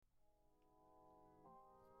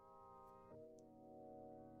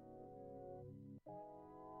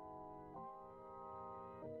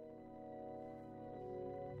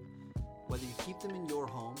keep them in your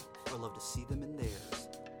home or love to see them in theirs,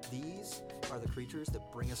 these are the creatures that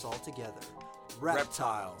bring us all together.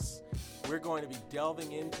 Reptiles. We're going to be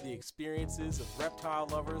delving into the experiences of reptile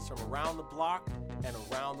lovers from around the block and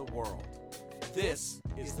around the world. This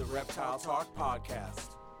is the Reptile Talk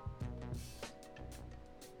Podcast.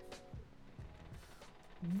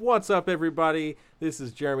 What's up, everybody? This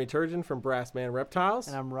is Jeremy Turgeon from Brassman Reptiles.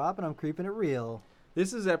 And I'm Rob, and I'm keeping it real.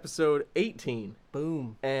 This is episode 18.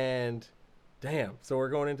 Boom. And damn, so we're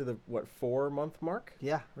going into the, 4-month mark?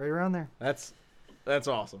 Yeah, right around there. That's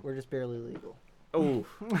awesome. We're just barely legal. Oof.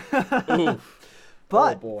 Oof.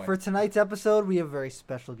 But boy. For tonight's episode, we have a very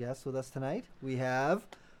special guest with us tonight. We have,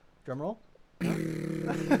 drumroll,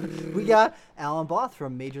 we got Alan Both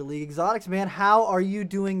from Major League Exotics. Man, how are you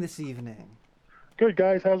doing this evening? Good,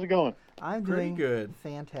 guys. How's it going? I'm Pretty doing good.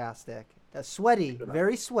 Fantastic. Sweaty,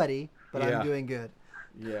 very sweaty, but Yeah. I'm doing good.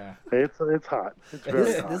 Yeah. It's hot. It's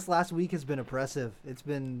very hot. This last week has been oppressive. It's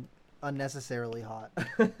been unnecessarily hot.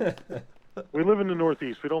 We live in the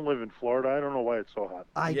Northeast. We don't live in Florida. I don't know why it's so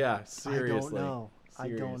hot. Yeah, seriously. I don't know.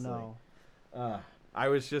 Seriously. I don't know. I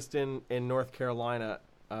was just in North Carolina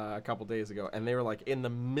a couple days ago, and they were like in the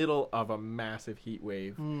middle of a massive heat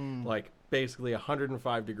wave, like basically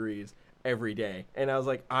 105 degrees every day. And I was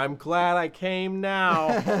like, I'm glad I came now.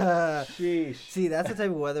 Sheesh. See, that's the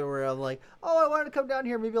type of weather where I'm like, oh, I wanted to come down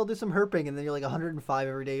here. Maybe I'll do some herping. And then you're like 105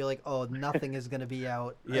 every day. You're like, oh, nothing is going to be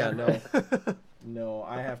out. Yeah, no. No,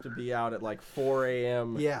 I have to be out at like 4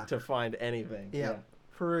 a.m. Yeah. to find anything. Yeah,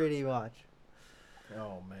 pretty much.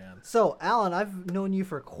 Oh, man. So, Alan, I've known you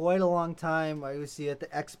for quite a long time. I always see you at the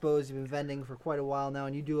expos. You've been vending for quite a while now,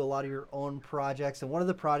 and you do a lot of your own projects. And one of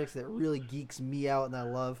the projects that really geeks me out and I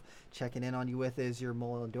love checking in on you with is your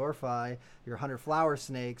Moellendorffi, your 100 flower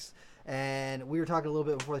snakes. And we were talking a little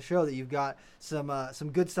bit before the show that you've got some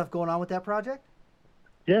good stuff going on with that project.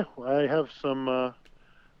 Yeah, I have some.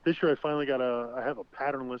 This year, I have a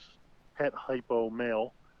patternless het hypo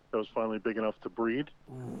male that was finally big enough to breed.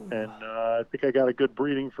 Ooh. And I think I got a good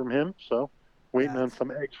breeding from him. So waiting on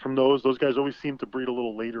some eggs from those. Those guys always seem to breed a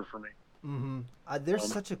little later for me. Mm-hmm. They're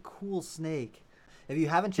such a cool snake. If you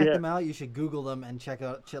haven't checked them out, you should Google them and check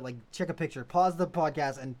a picture. Pause the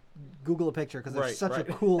podcast and Google a picture because they're such a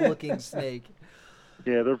cool looking snake.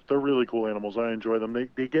 Yeah, they're really cool animals. I enjoy them.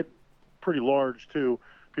 They get pretty large too.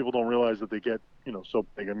 People don't realize that they get so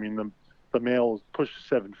big. I mean the male is pushed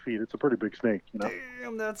 7 feet. It's a pretty big snake.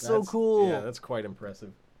 Damn, that's so cool. Yeah, that's quite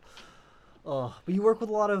impressive. Oh, but you work with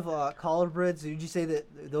a lot of collared breeds. Did you say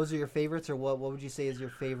that those are your favorites, or what would you say is your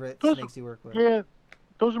favorite snakes you work with? Yeah,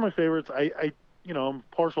 those are my favorites. I'm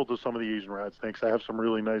partial to some of the Asian rat snakes. I have some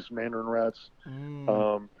really nice Mandarin rats.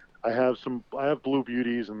 I have blue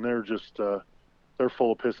beauties, and they're just they're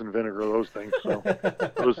full of piss and vinegar. Those things. So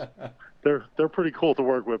they're pretty cool to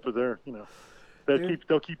work with, but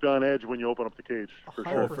they'll keep you on edge when you open up the cage for 100%.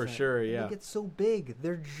 sure. Oh, for sure, yeah. They get so big.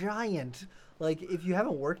 They're giant. Like, if you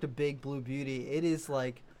haven't worked a big blue beauty, it is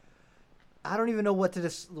like, I don't even know what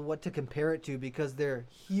to compare it to because they're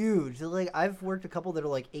huge. They're like, I've worked a couple that are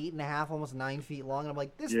like 8.5, almost 9 feet long, and I'm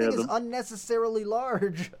like, this thing is unnecessarily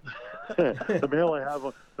large. The male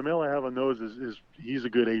I have on those he's a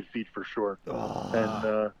good 8 feet for sure.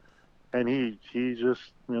 And he just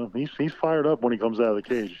he's fired up when he comes out of the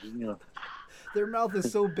cage. Their mouth is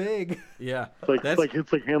so big. Yeah. It's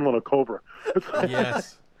like handling a cobra.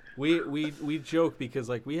 Yes. We joke because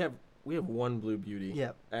like we have one blue beauty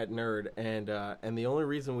at Nerd, and the only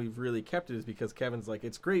reason we've really kept it is because Kevin's like,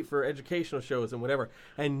 it's great for educational shows and whatever,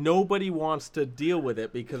 and nobody wants to deal with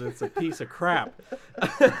it because it's a piece of crap.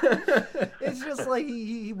 It's just like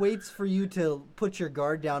he waits for you to put your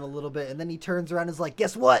guard down a little bit, and then he turns around and is like,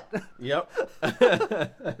 guess what? Yep.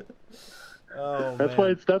 Oh, that's why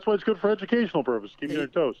it's good for educational purposes, keeping your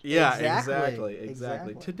toes. Yeah,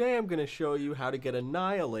 Exactly. Today I'm going to show you how to get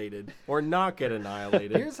annihilated or not get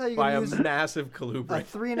annihilated Here's how you by a use massive a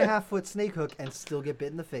colubrid. 3.5-foot snake hook and still get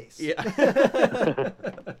bit in the face. Yeah.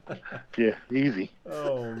 Yeah, easy.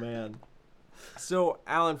 Oh man. So,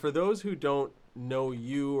 Alan, for those who don't know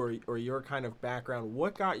you or your kind of background,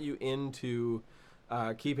 what got you into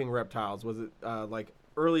keeping reptiles? Was it like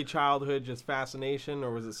early childhood, just fascination,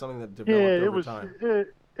 or was it something that developed over time?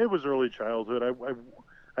 It was early childhood.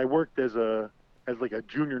 I worked as like a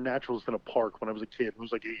junior naturalist in a park when I was a kid. I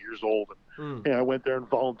was like 8 years old, and I went there and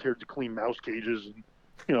volunteered to clean mouse cages,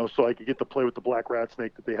 and so I could get to play with the black rat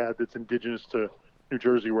snake that they had that's indigenous to New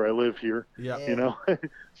Jersey where I live here. Yeah.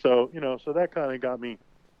 So that kind of got me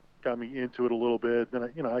into it a little bit. Then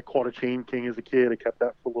I caught a chain king as a kid. I kept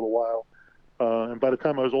that for a little while. And by the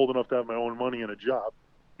time I was old enough to have my own money and a job,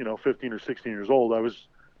 15 or 16 years old, I was,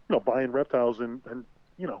 buying reptiles and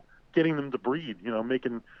getting them to breed. You know,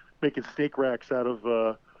 making snake racks out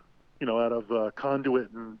of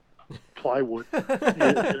conduit and plywood.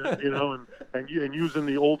 you know, and using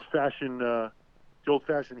the old fashioned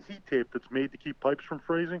heat tape that's made to keep pipes from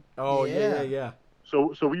freezing. Oh yeah.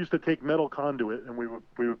 So we used to take metal conduit and we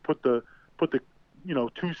would put the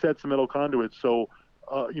 2 sets of metal conduit, so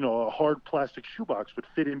a hard plastic shoebox would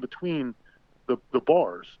fit in between the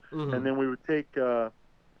bars, and then we would take the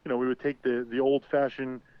old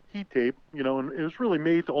fashioned heat tape, and it was really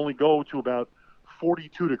made to only go to about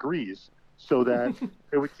 42 degrees, so that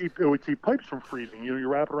it would keep pipes from freezing. You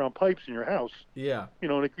wrap it around pipes in your house. Yeah.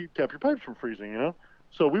 And it kept your pipes from freezing.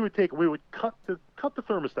 So we would cut the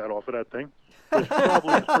thermostat off of that thing, which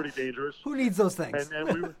probably is pretty dangerous. Who needs those things?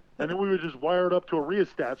 And then we would just wire it up to a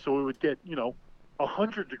rheostat, so we would get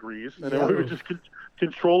 100 degrees, and then we would just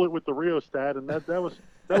control it with the rheostat, and that was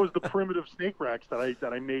the primitive snake racks that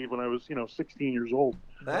I made when I was 16 years old.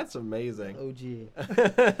 That's amazing. OG.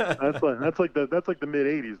 That's like the mid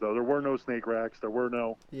 '80s though. There were no snake racks. There were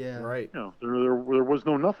no right. There was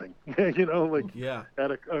no nothing.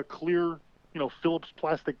 Had a clear Phillips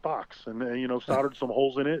plastic box, and soldered some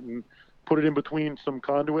holes in it and put it in between some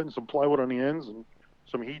conduit and some plywood on the ends and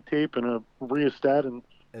some heat tape and a rheostat, and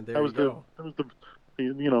there that was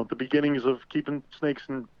the beginnings of keeping snakes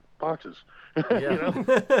in boxes. Yeah.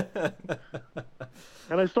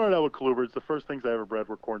 And I started out with colubrids. The first things I ever bred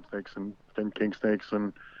were corn snakes and fin king snakes,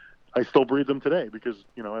 and I still breed them today because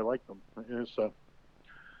I like them. So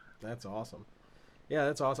that's awesome. Yeah,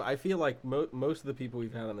 that's awesome. I feel like most of the people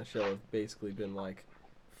we've had on the show have basically been like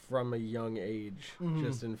from a young age,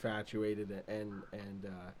 just infatuated, and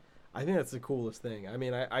I think that's the coolest thing. I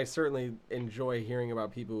mean, I certainly enjoy hearing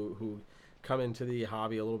about people who come into the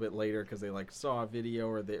hobby a little bit later because they like saw a video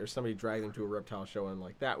or somebody dragged them to a reptile show and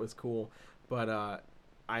like that was cool. But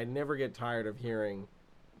I never get tired of hearing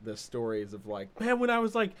the stories of like, man, when I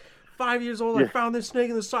was like 5 years old, I found this snake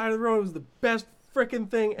on the side of the road. It was the best freaking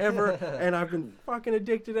thing ever, and I've been fucking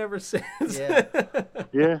addicted ever since.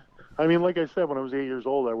 Yeah. I mean, like I said, when I was 8 years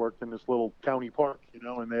old, I worked in this little county park, and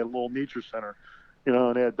they had a little nature center,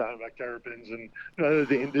 and they had diamondback terrapins and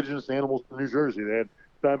the indigenous animals in New Jersey. They had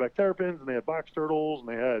diamondback terrapins, and they had box turtles, and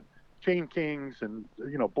they had chain kings, and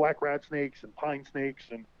black rat snakes and pine snakes,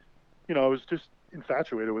 and I was just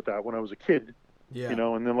infatuated with that when I was a kid. Yeah.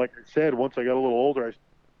 And then, like I said, once I got a little older,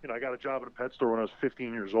 I got a job at a pet store when I was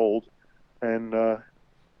 15 years old, and I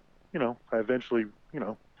eventually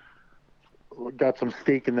got some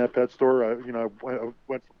stake in that pet store. I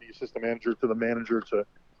went from the assistant manager to the manager to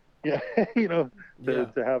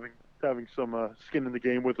having some skin in the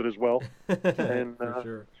game with it as well. And for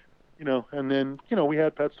sure. And then we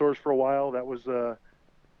had pet stores for a while. That was the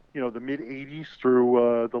mid '80s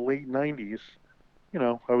through the late '90s.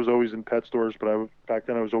 I was always in pet stores, but back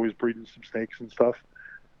then I was always breeding some snakes and stuff.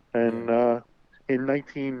 And in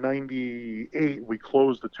 1998, we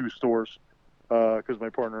closed the 2 stores because my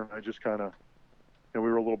partner and I just kind of, we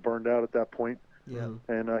were a little burned out at that point. Yeah.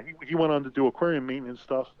 And he went on to do aquarium maintenance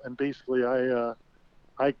stuff, and basically I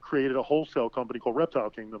created a wholesale company called Reptile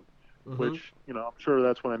Kingdom, which I'm sure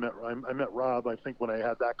that's when I met Rob. I think when I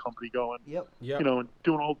had that company going. Yep. And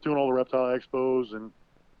doing all the reptile expos, and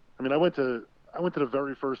I mean I went to the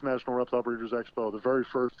very first National Reptile Breeders Expo, the very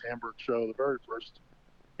first Hamburg show, the very first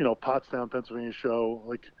Pottstown, Pennsylvania show.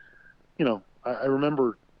 Like I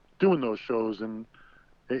remember doing those shows, and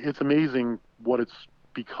it's amazing what it's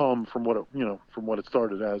become from what it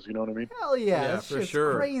started as. You know what I mean? Hell yeah, yeah, that for shit's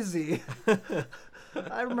sure. Crazy.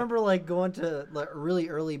 I remember like going to like really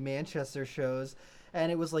early Manchester shows,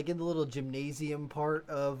 and it was like in the little gymnasium part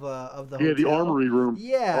of the hotel. The armory room.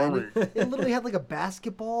 Yeah, and it literally had like a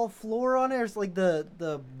basketball floor on it. There's like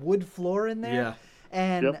the wood floor in there. Yeah,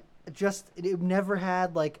 and it never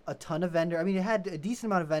had like a ton of vendors. I mean, it had a decent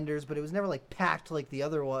amount of vendors, but it was never like packed like the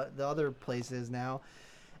other places now.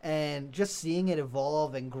 And just seeing it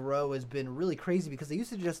evolve and grow has been really crazy because they used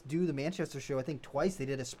to just do the Manchester show, I think twice. They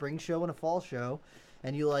did a spring show and a fall show,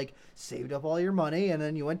 and you like saved up all your money, and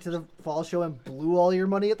then you went to the fall show and blew all your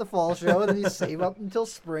money at the fall show, and then you save up until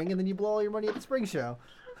spring, and then you blow all your money at the spring show.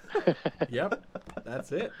 Yep,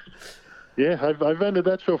 that's it. Yeah, I've ended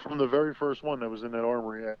that show from the very first one that was in that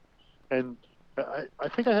armory, and I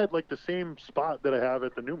think I had like the same spot that I have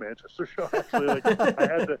at the new Manchester show. Actually, like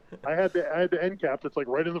I had the end cap that's like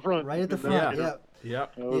right in the front. Right at the front. Yeah.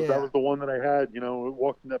 That was the one that I had.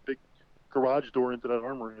 Walked in that big garage door into that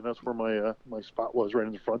armory, and that's where my spot was, right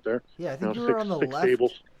in the front there. Yeah, I think you were on the left,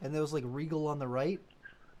 tables. And there was like Regal on the right.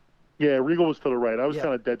 Yeah, Regal was to the right. I was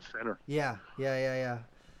kind of dead center. Yeah.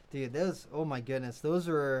 Dude, oh my goodness, that was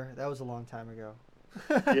a long time ago.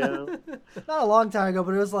 Yeah. Not a long time ago,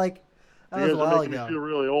 but it was like That was a while making ago. me feel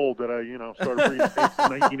really old that I, started breeding snakes in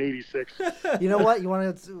 1986. You know what?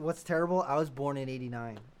 What's terrible? I was born in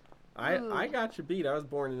 '89. I got you beat. I was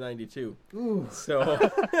born in '92. Ooh. So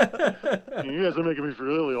You guys are making me feel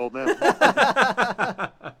really old now.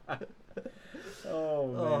 oh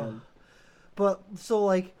man. But so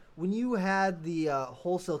like when you had the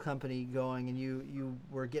wholesale company going and you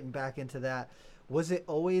were getting back into that, was it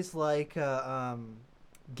always like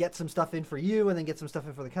get some stuff in for you and then get some stuff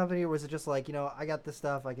in for the company, or was it just like, I got this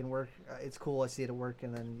stuff, I can work, it's cool, I see it at work,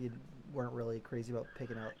 and then you weren't really crazy about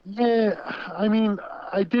picking out? Yeah, I mean,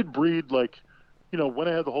 I did breed, like, when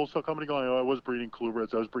I had the wholesale company going, I was breeding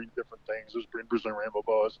colubrids, I was breeding different things, I was breeding Brazilian rainbow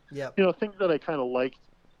boas. Yeah. Things that I kind of liked,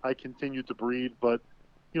 I continued to breed, but,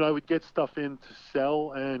 I would get stuff in to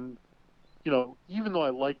sell, and, even though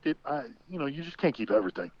I liked it, you just can't keep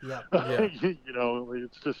everything. Yeah.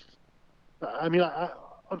 It's just,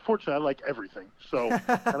 unfortunately, I like everything, so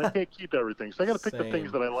and I can't keep everything, so I got to pick the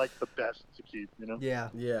things that I like the best to keep. Yeah.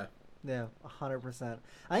 Yeah. Yeah, 100%.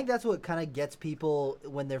 I think that's what kind of gets people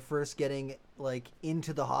when they're first getting like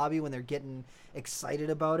into the hobby, when they're getting excited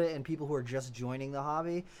about it, and people who are just joining the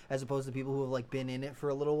hobby, as opposed to people who have like been in it for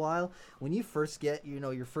a little while. When you first get,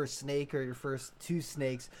 your first snake or your first 2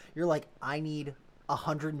 snakes, you're like, I need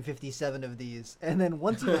 157 of these, and then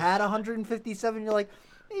once you had 157, you're like,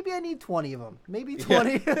 maybe I need 20 of them. Maybe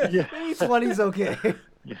 20. Yeah. Maybe 20 is okay.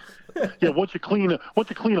 Yeah. Once you clean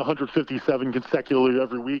 157 consecutively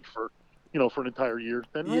every week for an entire year,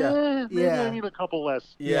 then maybe I need a couple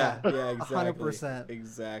less. Yeah, exactly. 100%.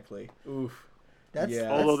 Exactly. Oof.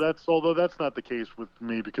 Although that's not the case with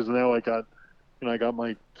me, because now I got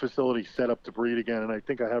my facility set up to breed again, and I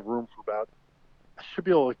think I have room for I should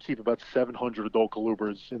be able to keep about 700 adult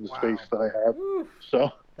colubrids in the space that I have. Oof.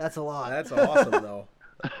 So that's a lot. That's awesome, though.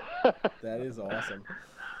 That is awesome.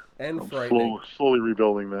 And frightening. Slowly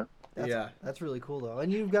rebuilding that. That's really cool though,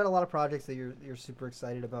 and you've got a lot of projects that you're super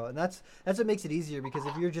excited about, and that's what makes it easier, because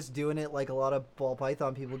if you're just doing it like a lot of ball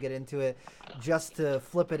python people get into it just to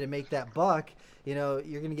flip it and make that buck,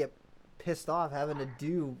 you're gonna get pissed off having to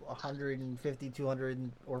do 150,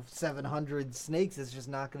 200, or 700 snakes. It's just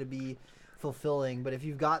not going to be fulfilling. But if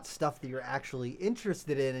you've got stuff that you're actually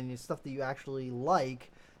interested in and stuff that you actually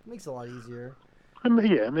like, it makes it a lot easier.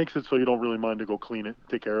 Yeah, it makes it so you don't really mind to go clean it,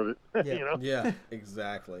 take care of it. Yeah. Yeah,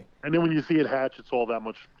 exactly. And then when you see it hatch, it's all that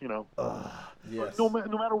much, Yes. No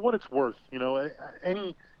matter what it's worth,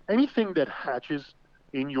 anything that hatches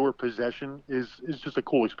in your possession is just a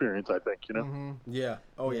cool experience, I think, Mm-hmm. Yeah.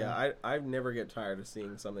 Oh, yeah. I never get tired of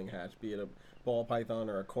seeing something hatch, be it a ball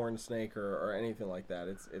python or a corn snake or anything like that.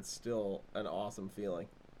 It's still an awesome feeling.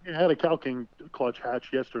 I had a cow king clutch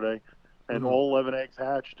hatch yesterday, and all 11 eggs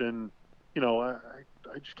hatched, and I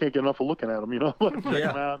just can't get enough of looking at them, checking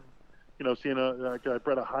them out, seeing I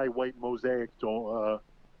bred a high white mosaic to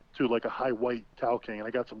like a high white cow king, and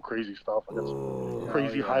I got some crazy stuff. I got some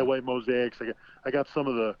crazy high white mosaics. I got some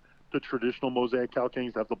of the traditional mosaic cow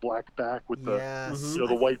kings that have the black back with the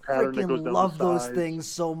the white pattern that goes down love the sides. those things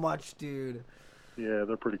so much, dude. Yeah,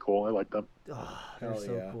 they're pretty cool. I like them. Oh, they're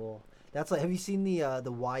so cool. That's like, have you seen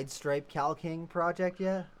the wide stripe Cal King project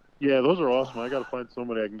yet? Yeah, those are awesome. I got to find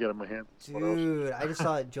somebody I can get in my hands. Dude, I just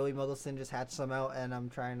saw Joey Muggleson just hatch some out, and I'm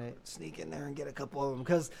trying to sneak in there and get a couple of them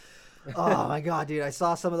because, oh my god, dude, I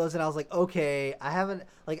saw some of those and I was like, okay,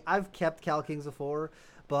 I've kept Cal Kings before,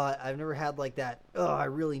 but I've never had like that. Oh, I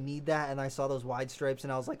really need that, and I saw those wide stripes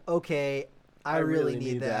and I was like, okay, I really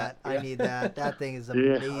need that. Yeah. I need that. That thing is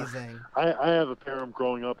amazing. I have a pair of them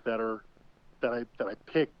growing up that I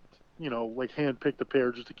picked, like hand picked a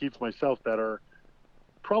pair just to keep for myself that are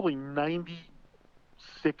probably 96%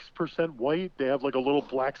 white. They have like a little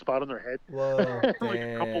black spot on their head. Whoa, like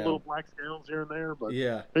a couple little black scales here and there, but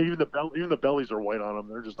yeah, even the bellies are white on them.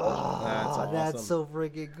 They're just awesome. That's awesome. That's so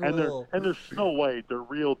freaking cool. And they're snow white. They're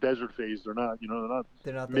real desert phase. They're not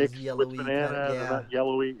they're not mixed those yellowy with banana. They're not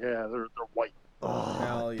yellowy. Yeah, they're white. Oh,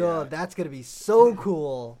 hell yeah. Dude, that's gonna be so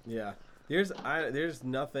cool. Yeah, there's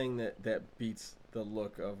nothing that beats the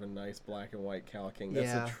look of a nice black and white Cal King.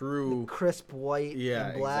 That's a true the crisp white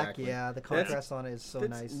and black. Exactly. Yeah, the contrast on it is so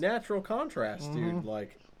nice. Natural contrast, dude.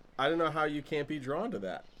 Like, I don't know how you can't be drawn to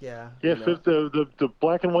that. Yeah. Yeah, so the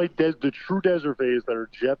black and white, the true desert phase that are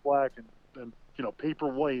jet black and paper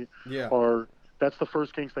white that's the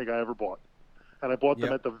first king snake I ever bought. And I bought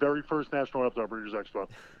them at the very first National Reptile Breeders Expo.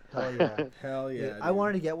 Hell yeah. Hell yeah. I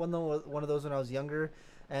wanted to get one of those when I was younger.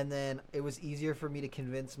 And then it was easier for me to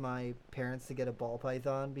convince my parents to get a ball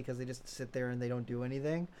python because they just sit there and they don't do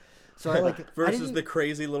anything. So I like versus the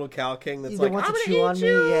crazy little cow king that's like, I'm wants to chew on me.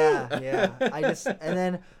 Yeah. And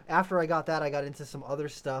then after I got that, I got into some other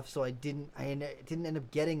stuff. So I didn't end up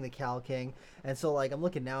getting the Cal King. And so like I'm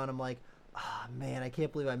looking now and I'm like, oh man, I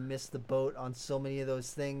can't believe I missed the boat on so many of those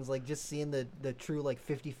things. Like just seeing the true like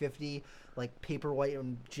 50-50 like paper white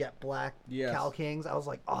and jet black Cal Kings. I was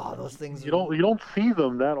like, oh, those things. You don't see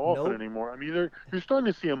them that often anymore. I mean, you're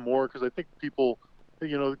starting to see them more because I think people. The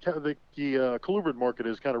colubrid market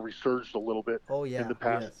has kind of resurged a little bit in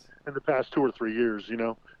the past 2 or 3 years,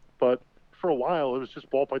 But for a while, it was just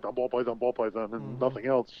ball python, and nothing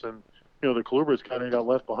else. And, the colubrids kind of got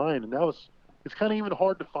left behind. And now it's kind of even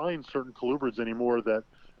hard to find certain colubrids anymore that,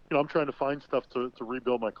 I'm trying to find stuff to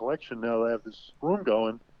rebuild my collection now that I have this room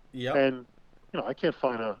going. Yep. And, I can't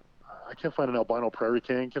find an albino prairie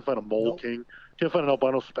king, can't find a mole king, can't find an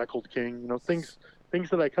albino speckled king, things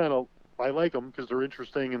that I like them because they're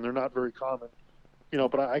interesting and they're not very common,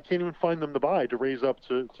 but I can't even find them to buy to raise up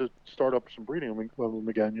to start up some breeding of them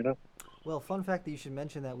again, Well, fun fact that you should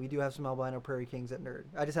mention that we do have some albino prairie kings at Nerd.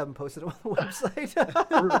 I just haven't posted them on the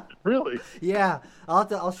website. Really? Yeah,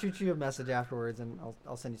 I'll shoot you a message afterwards and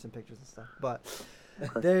I'll send you some pictures and stuff. But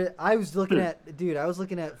I was looking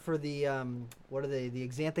at for the what are they? The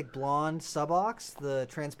Axanthic blonde subox, the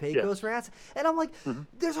Trans-Pecos rats, and I'm like,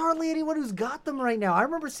 there's hardly anyone who's got them right now. I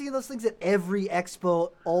remember seeing those things at every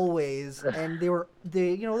expo always, and they were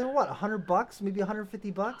what, $100, maybe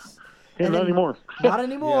 $150. Yeah, not anymore. Not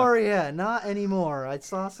anymore. Not anymore. I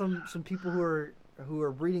saw some people who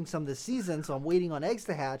are breeding some this season, so I'm waiting on eggs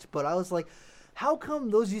to hatch. But I was like, how come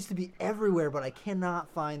those used to be everywhere, but I cannot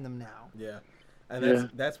find them now? Yeah. And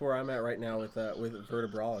that's where I'm at right now with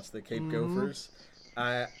vertebralis, the Cape Gophers.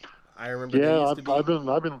 I remember. Yeah,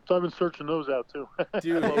 I've been searching those out too.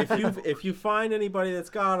 Dude, if you find anybody that's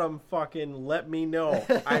got them, fucking let me know.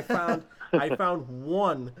 I found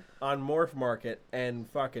one on Morph Market and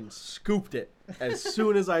fucking scooped it as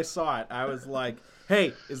soon as I saw it. I was like,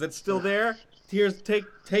 "Hey, is it still there? Here's take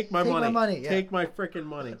my money. My money. Take my freaking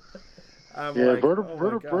money."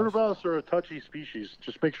 Vertebralis are a touchy species.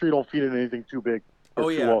 Just make sure you don't feed it anything too big too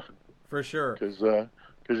often. For sure. Because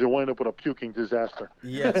you'll wind up with a puking disaster.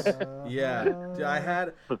 Yes. Yeah. Dude, I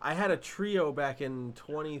had a trio back in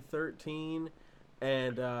 2013,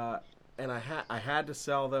 and I had to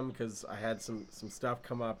sell them because I had some stuff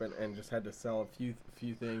come up and just had to sell a few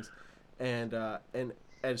things, and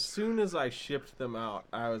as soon as I shipped them out,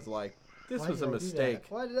 I was like, this was a mistake.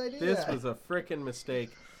 Why did I do that? This was a freaking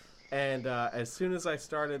mistake. And as soon as I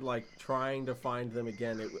started like trying to find them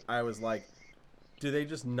again, I was like, do they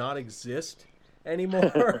just not exist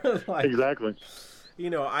anymore? Like, exactly.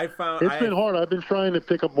 I found it's been hard. I've been trying to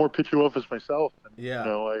pick up more Pituophis myself.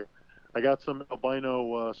 And, I got some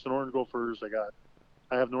albino Sonoran gophers.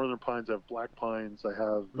 I have northern pines. I have black pines. I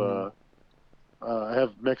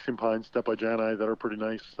have Mexican pines, Stepijani, that are pretty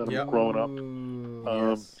nice that I'm growing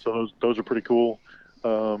up. So those are pretty cool.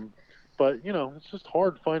 But it's just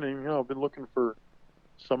hard finding. I've been looking for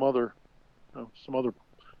some other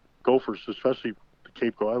gophers, especially the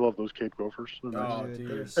Cape Gopher. I love those Cape Gophers. Dude,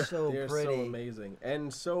 they're so they're pretty, so amazing,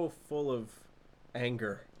 and so full of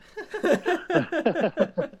anger.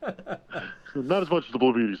 Not as much as the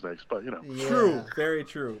Blue Beauty snakes, but True, very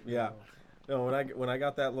true. Yeah. No, when I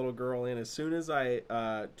got that little girl in, as soon as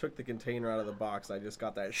I took the container out of the box, I just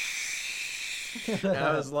got that shh. And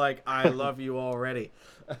I was like, I love you already.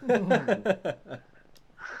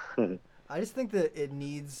 I just think that it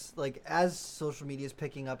needs, like, as social media is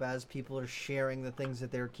picking up, as people are sharing the things that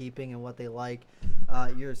they're keeping and what they like,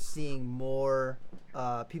 you're seeing more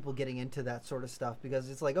people getting into that sort of stuff, because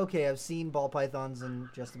it's like, okay, I've seen ball pythons in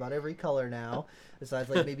just about every color now, besides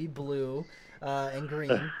like maybe blue and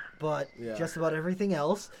green, but just about everything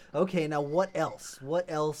else. Okay, now what else? What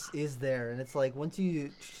else is there? And it's like, once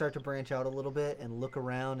you start to branch out a little bit and look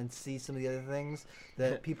around and see some of the other things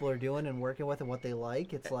that people are doing and working with and what they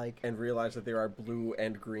like, it's like... And realize that there are blue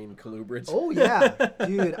and green colubrids. Oh, yeah.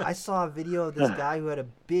 Dude, I saw a video of this guy who had a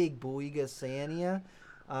big Boiga cyanea.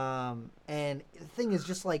 And the thing is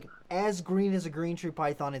just like as green as a green tree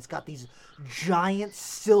python. It's got these giant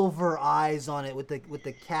silver eyes on it with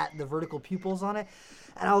the vertical pupils on it.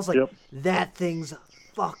 And I was like, that thing's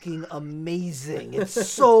fucking amazing. It's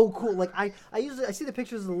so cool. Like I see the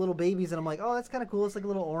pictures of the little babies and I'm like, oh, that's kind of cool. It's like a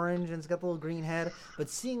little orange and it's got the little green head. But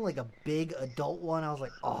seeing like a big adult one, I was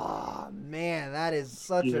like, oh man, that is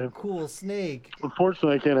such a cool snake.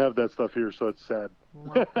 Unfortunately, I can't have that stuff here, so it's sad.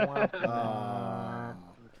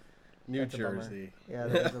 New Jersey. Yeah,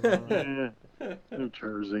 that is a bummer. New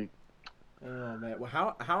Jersey. Oh man,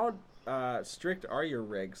 well, how strict are your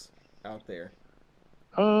regs out there?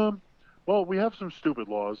 Well, we have some stupid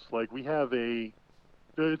laws. Like we have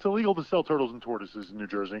it's illegal to sell turtles and tortoises in New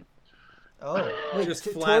Jersey. Oh, wait, just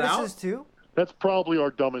flat tortoises out? too? That's probably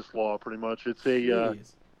our dumbest law, pretty much. It's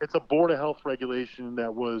a Board of Health regulation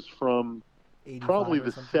that was from probably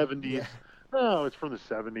the 70s. Yeah. No, it's from the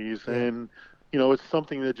 70s, Yeah. and it's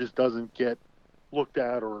something that just doesn't get looked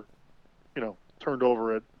at or turned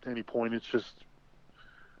over at any point. It's just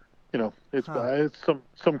it's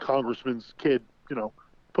some congressman's kid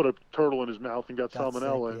put a turtle in his mouth and got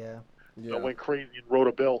salmonella. Sick, Yeah. Went crazy and wrote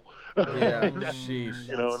a bill. Yeah. Sheesh.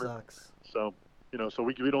 That sucks. So so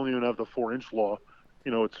we don't even have the 4-inch law.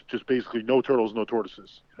 It's just basically no turtles, no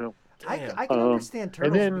tortoises. I can understand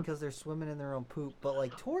turtles because they're swimming in their own poop, but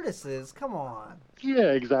like tortoises, come on.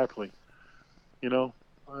 Yeah, exactly. I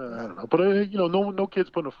don't know, but no kid's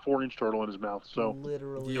putting a 4-inch turtle in his mouth. So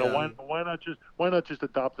literally, why not just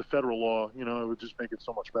adopt the federal law? It would just make it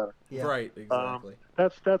so much better. Yeah. Right, exactly.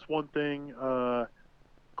 That's one thing.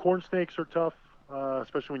 Corn snakes are tough,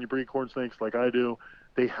 especially when you breed corn snakes like I do.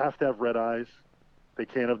 They have to have red eyes. They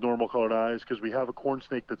can't have normal colored eyes because we have a corn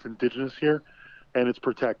snake that's indigenous here, and it's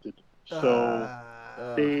protected. So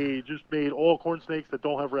they just made all corn snakes that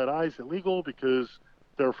don't have red eyes illegal because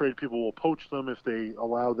they're afraid people will poach them if they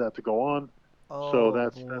allow that to go on. So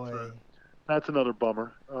that's another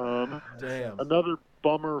bummer. Damn. Another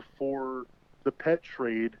bummer for the pet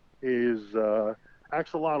trade is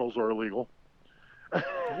axolotls are illegal.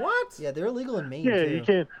 What? Yeah, they're illegal in Maine Yeah,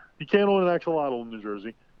 too. you can't own an axolotl in New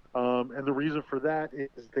Jersey, and the reason for that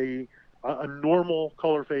is a normal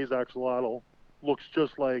color phase axolotl looks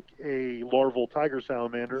just like a larval tiger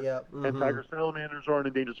salamander, Yep. and tiger salamanders are an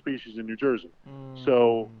endangered species in New Jersey.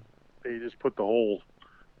 So they just put the whole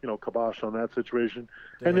kibosh on that situation.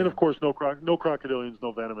 Damn. And then of course no crocodilians,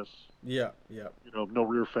 no venomous. Yeah. No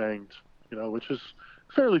rear fanged. Which is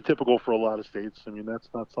fairly typical for a lot of states. I mean, that's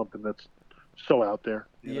not something that's so out there.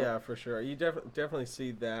 Yeah, for sure. You definitely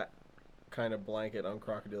see that kind of blanket on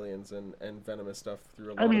crocodilians and venomous stuff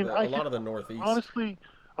through a lot of the Northeast.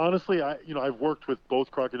 Honestly, I've worked with both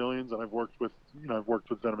crocodilians and I've worked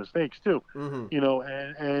with venomous snakes too.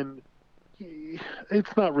 And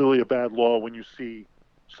it's not really a bad law when you see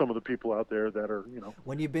some of the people out there that are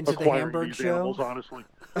when you've been to the Hamburg show. Animals, honestly.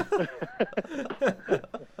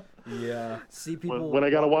 Yeah. See people when I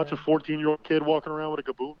got to watch a 14-year-old kid walking around with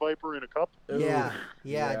a gaboon viper in a cup.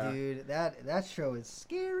 Yeah, dude. That show is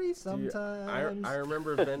scary sometimes. Dude, I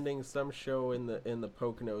remember vending some show in the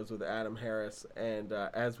Poconos with Adam Harris, and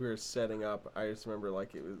as we were setting up, I just remember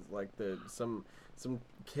like it was like some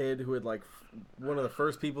kid who had like one of the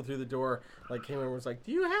first people through the door like came in and was like,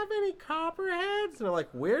 "Do you have any copperheads?" And I'm like,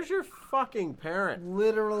 "Where's your fucking parent?"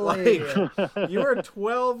 Literally. Like, you are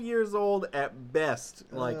 12 years old at best.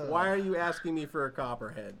 Like, why are you asking me for a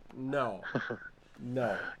copperhead? No.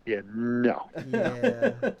 Yeah, no.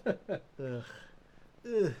 Yeah.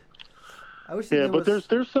 Ugh. I wish but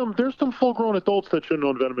there's some full-grown adults that shouldn't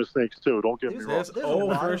own venomous snakes too. Don't get me wrong.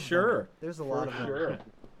 For sure. There's a lot of them.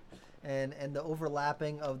 And the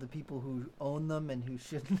overlapping of the people who own them and who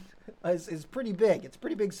shouldn't is pretty big. It's a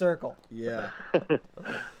pretty big circle. Yeah.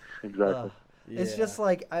 Exactly. It's just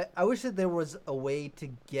like I wish that there was a way to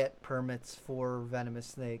get permits for venomous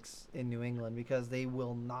snakes in New England because they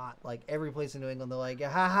will not. Like every place in New England, they're like,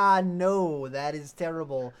 haha, no, that is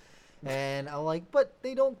terrible. And I'm like, but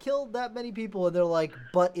they don't kill that many people. And they're like,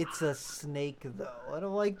 but it's a snake, though. And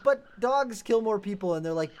I'm like, but dogs kill more people. And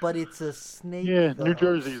they're like, but it's a snake, though. New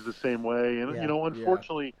Jersey is the same way. And,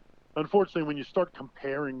 unfortunately, when you start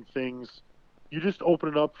comparing things, you just open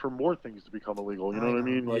it up for more things to become illegal. You know what I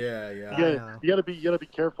mean? Like, you gotta be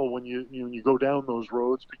careful when you go down those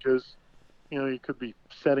roads because, you could be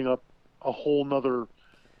setting up a whole nother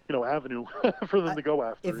avenue for them to go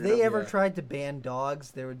after. If they ever tried to ban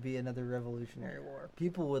dogs, there would be another Revolutionary War.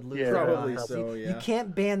 People would lose their probably minds. so, You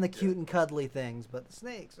can't ban the cute and cuddly things, but the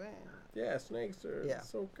snakes, man. Yeah, snakes are. Yeah.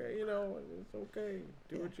 It's okay, It's okay.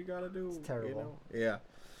 Do what you gotta do. It's terrible. Yeah.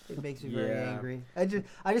 It makes me very angry. I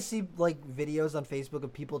just see like videos on Facebook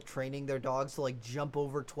of people training their dogs to like jump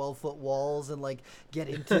over 12-foot walls and like get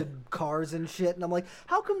into cars and shit. And I'm like,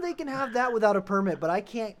 how come they can have that without a permit, but I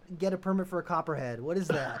can't get a permit for a copperhead? What is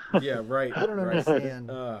that? Yeah, right. I don't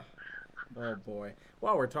understand. Oh boy.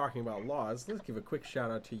 While we're talking about laws, let's give a quick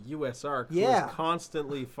shout out to USARK, who Yeah. is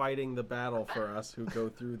constantly fighting the battle for us who go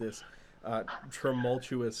through this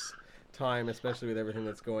tumultuous time, especially with everything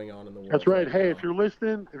that's going on in the world. That's right. Hey, now. if you're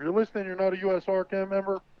listening, you're not a USARK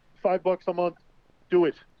member, $5 a month, do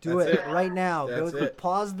it. Do it right now. That's Go it.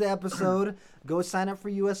 pause the episode, go sign up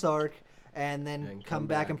for USARK, and then come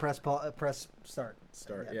back and press start.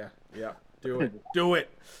 Start. Yeah. Do it. Do it.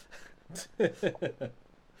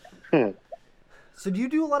 So do you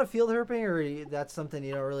do a lot of field herping, or that's something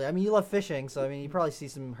you don't really? I mean, you love fishing, so I mean, you probably see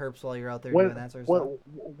some herps while you're out there doing that sort of stuff.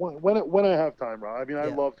 When I have time, Rob. I mean, I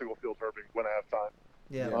love to go field herping when I have time.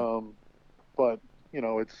 Yeah. But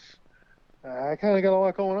I kind of got a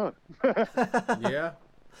lot going on. Yeah.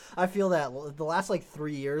 I feel that the last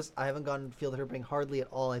 3 years, I haven't gone field herping hardly at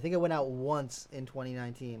all. I think I went out once in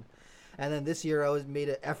 2019. And then this year I made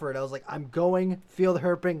an effort. I was like, I'm going field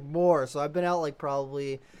herping more. So I've been out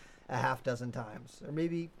probably a half dozen times, or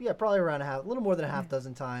maybe, probably around a little more than a half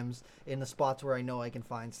dozen times in the spots where I know I can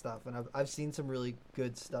find stuff. And I've seen some really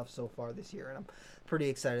good stuff so far this year, and I'm pretty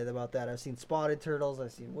excited about that. I've seen spotted turtles,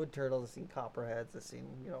 I've seen wood turtles, I've seen copperheads, I've seen,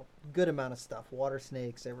 good amount of stuff, water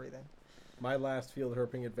snakes, everything. My last field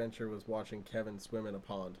herping adventure was watching Kevin swim in a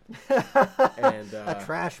pond. And a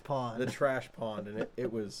trash pond. The trash pond, and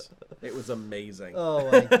it was amazing. Oh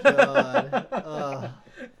my god.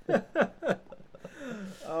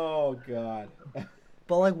 Oh god.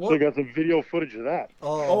 But what? So you got some video footage of that.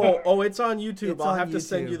 Oh, it's on YouTube. I'll have to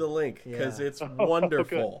send you the link because it's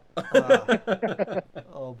wonderful.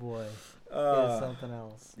 Oh boy. It's something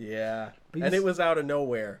else. Yeah. And it was out of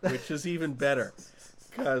nowhere, which is even better.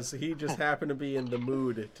 Because he just happened to be in the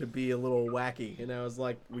mood to be a little wacky. And I was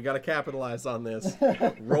like, we got to capitalize on this.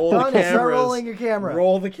 Roll the cameras. Start rolling your camera.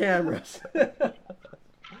 Roll the cameras.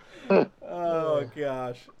 Oh,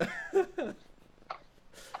 gosh.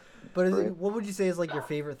 But what would you say is your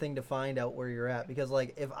favorite thing to find out where you're at? Because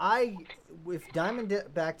if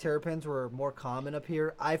diamondback terrapins were more common up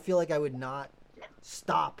here, I feel like I would not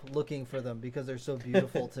stop looking for them because they're so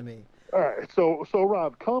beautiful to me. All right, so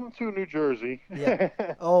Rob, come to New Jersey. Yeah.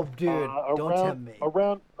 Oh, dude, don't tempt me.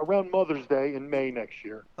 Around Mother's Day in May next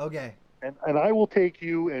year. Okay. And I will take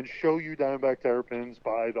you and show you diamondback terrapins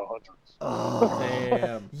by the hundreds. Oh,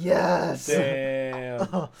 damn. Yes. Damn.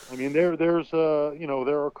 I mean, there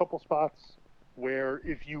are a couple spots where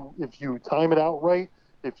if you time it out right,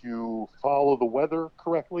 if you follow the weather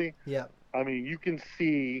correctly, I mean, you can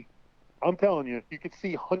see. I'm telling you, you can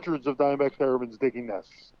see hundreds of diamondback terrapins digging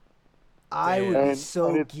nests. I would be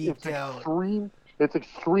so geeked out. It's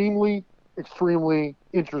extremely, extremely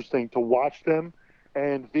interesting to watch them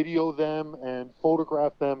and video them and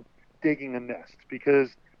photograph them digging a nest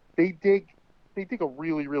because they dig a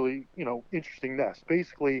really, really, interesting nest.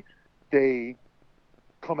 Basically, they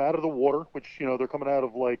come out of the water, which, they're coming out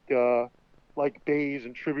of like bays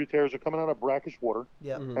and tributaries. They're coming out of brackish water.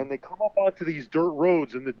 Yeah. Mm-hmm. And they come up onto these dirt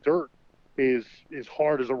roads, and the dirt is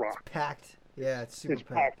hard as a rock. It's packed. Yeah, it's super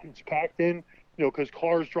packed. It's packed in, because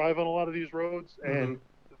cars drive on a lot of these roads, and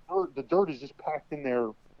the dirt is just packed in there,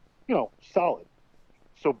 solid.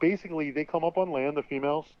 So basically, they come up on land, the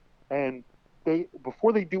females, and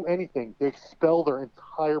before they do anything, they expel their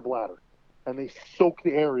entire bladder, and they soak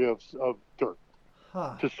the area of dirt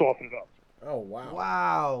to soften it up. Oh, wow.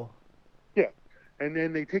 Wow. Yeah. And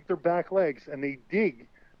then they take their back legs, and they dig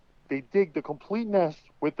the complete nest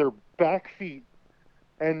with their back feet,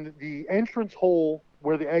 and the entrance hole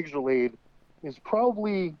where the eggs are laid is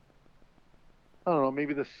probably, I don't know,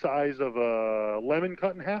 maybe the size of a lemon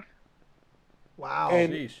cut in half. Wow.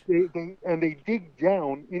 And they dig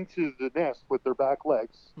down into the nest with their back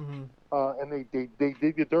legs, and they dig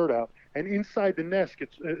the dirt out. And inside the nest,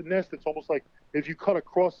 it's almost like if you cut a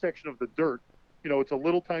cross section of the dirt, it's a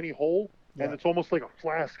little tiny hole, and it's almost like a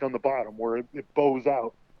flask on the bottom where it bows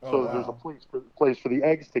out. So there's a place for the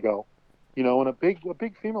eggs to go. And a big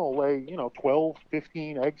female will lay, 12,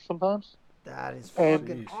 15 eggs sometimes. That is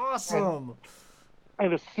fucking awesome.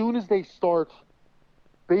 And as soon as they start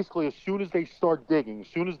digging, as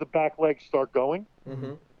soon as the back legs start going,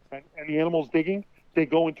 and the animal's digging, they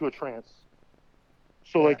go into a trance.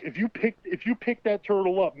 So if you pick that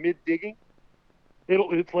turtle up mid digging,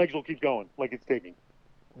 its legs will keep going like it's digging.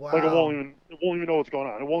 Wow. Like it won't even know what's going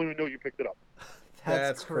on. It won't even know you picked it up.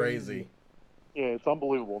 That's crazy. Yeah, it's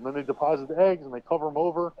unbelievable. And then they deposit the eggs and they cover them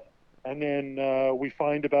over, and then we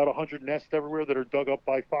find about 100 nests everywhere that are dug up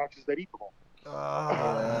by foxes that eat them all.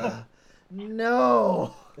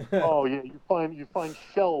 No. Oh yeah, you find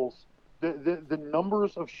shells. The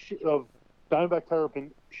numbers of diamondback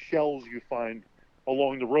terrapin shells you find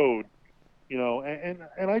along the road,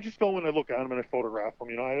 and I just go and I look at them and I photograph them.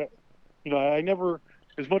 I never,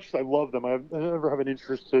 as much as I love them, I never have an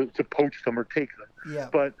interest to poach them or take them. Yeah.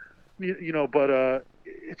 But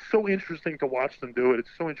it's so interesting to watch them do it. It's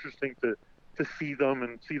so interesting to see them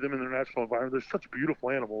in their natural environment. They're such beautiful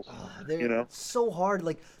animals. They're so hard.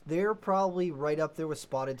 They're probably right up there with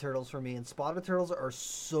spotted turtles for me. And spotted turtles are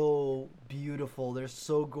so beautiful. They're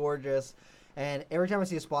so gorgeous. And every time I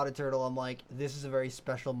see a spotted turtle, I'm like, this is a very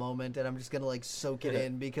special moment, and I'm just going to, like, soak it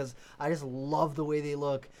in because I just love the way they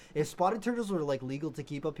look. If spotted turtles were, like, legal to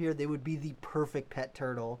keep up here, they would be the perfect pet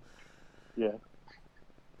turtle. Yeah.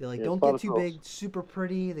 They, like, don't get too big, super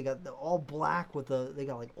pretty. They're all black they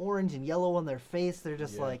got, like, orange and yellow on their face. They're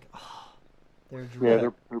just like, they're dreamy. Yeah,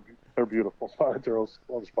 they're beautiful. Spotted turtles.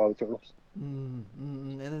 Love spotted turtles.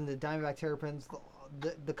 And then the Diamondback Terrapins,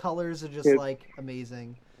 the colors are just, like,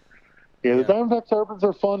 amazing. Yeah, the Diamondback Terrapins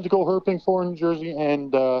are fun to go herping for in New Jersey,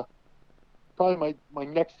 and probably my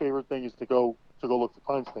next favorite thing is to go look for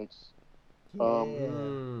pine snakes.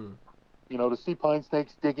 You know, to see pine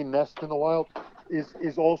snakes digging nests in the wild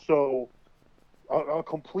is also a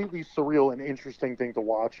completely surreal and interesting thing to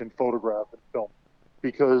watch and photograph and film,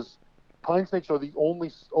 because pine snakes are the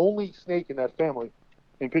only snake in that family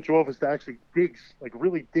in Pituophis that actually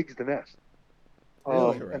really digs the nest.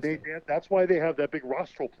 And that's why they have that big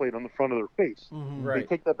rostral plate on the front of their face. Mm-hmm. Right.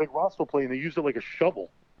 They take that big rostral plate and they use it like a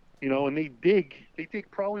shovel, you know, and they dig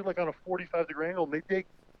probably like on a 45-degree angle, and they dig,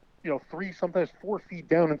 you know, 3, sometimes 4 feet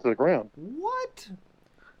down into the ground. What?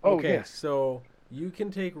 Okay, yeah. So you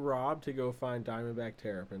can take Rob to go find Diamondback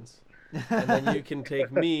Terrapins, and then you can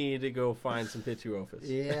take me to go find some Pituophis.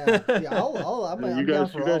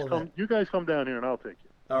 You guys come down here and I'll take you.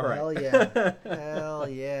 All right. Hell yeah. Hell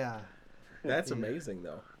yeah. That's amazing,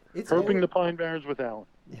 though. It's herping the Pine Barrens with Alan.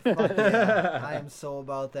 Fuck yeah. I am so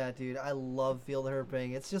about that, dude. I love field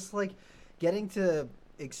herping. It's just like getting to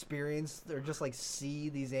experience or just like see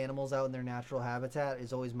these animals out in their natural habitat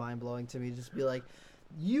is always mind-blowing to me. Just be like,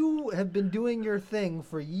 you have been doing your thing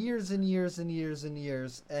for years and years and years and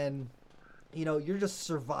years, and you know, you're just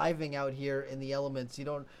surviving out here in the elements. You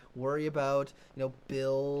don't worry about, you know,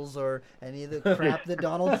 bills or any of the crap that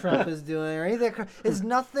Donald Trump is doing or any of that crap. It's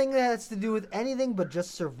nothing that has to do with anything but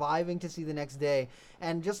just surviving to see the next day.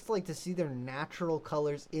 And just like to see their natural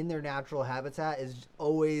colors in their natural habitat is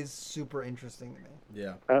always super interesting to me.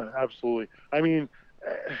 Yeah. Absolutely. I mean,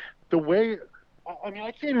 I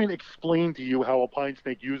can't even explain to you how a pine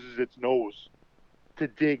snake uses its nose to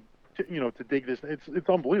dig this. It's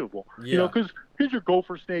unbelievable. Yeah. You know, because your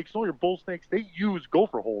gopher snakes, all your bull snakes, they use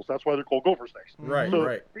gopher holes. That's why they're called gopher snakes. Right, so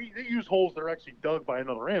right. They use holes that are actually dug by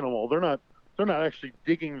another animal. They're not actually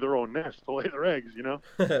digging their own nest to lay their eggs. You know.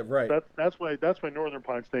 Right. That's why northern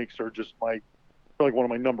pine snakes are just like one of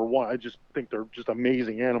my number one. I just think they're just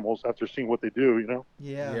amazing animals after seeing what they do. You know.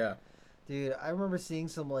 Yeah. Yeah. Dude, I remember seeing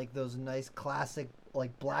some like those nice classic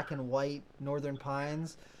like black and white northern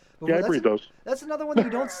pines. Yeah, I breed those. That's another one that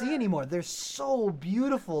you don't see anymore. They're so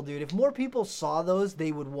beautiful, dude. If more people saw those,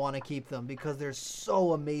 they would want to keep them because they're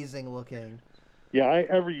so amazing looking. Yeah,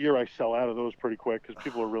 every year I sell out of those pretty quick because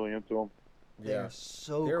people are really into them. They're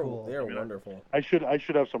so cool. They're wonderful. I should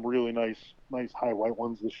have some really nice high white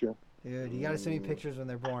ones this year. Dude, you got to send me pictures when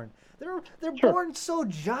they're born. They're sure. born so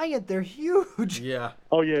giant. They're huge. Yeah.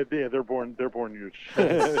 Oh yeah, they're born huge. Born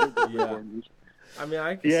huge. I mean,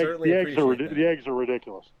 I can certainly appreciate that. The eggs are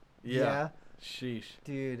ridiculous. Yeah. Sheesh.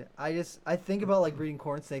 Dude, I think about like breeding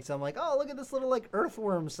corn snakes. I'm like, oh, look at this little like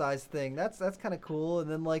earthworm sized thing. That's kind of cool.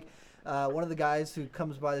 And then like one of the guys who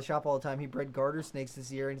comes by the shop all the time, he bred garter snakes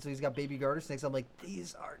this year, and so he's got baby garter snakes. I'm like,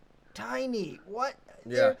 these are tiny. What?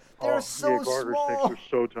 Yeah. They're so garter small. snakes are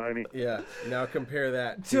so tiny. Yeah. Now compare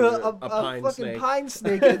that to a pine fucking snake. pine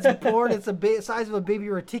snake. It's born. It's a size of a baby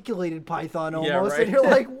reticulated python almost, Yeah, right. and you're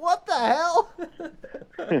like, what the hell?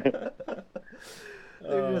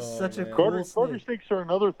 They're just such a cool garter snake. snakes are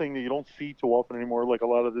another thing that you don't see too often anymore. Like a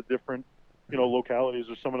lot of the different, localities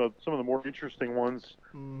or some of the more interesting ones.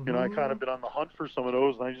 Mm-hmm. You know, I kind of been on the hunt for some of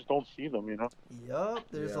those, and I just don't see them. You know. Yup.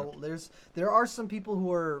 There are some people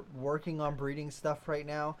who are working on breeding stuff right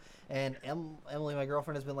now, and Emily, my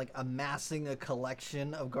girlfriend, has been like amassing a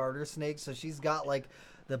collection of garter snakes. So she's got like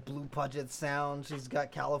the blue Puget Sound. She's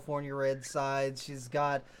got California red sides. She's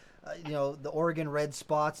got the Oregon red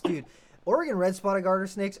spots, dude. Oregon red spotted garter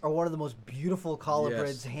snakes are one of the most beautiful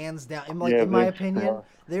colubrids, hands down. In my opinion,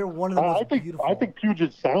 they're one of the most beautiful. I think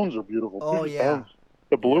Puget Sounds are beautiful. Oh, Puget yeah. Sounds,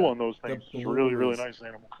 the blue on those things is really, really nice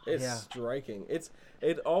animal. It's striking.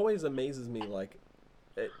 It always amazes me, like,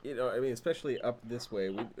 I mean, especially up this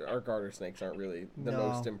way, our garter snakes aren't really the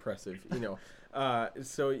most impressive,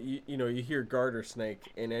 So you hear garter snake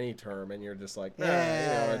in any term, and you're just like,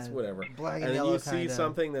 it's whatever. Black and yellow then you see kinda.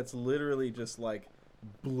 something that's literally just like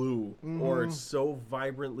blue, or it's so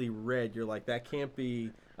vibrantly red. You're like, that can't be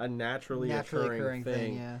a naturally occurring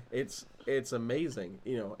thing. Yeah. It's amazing.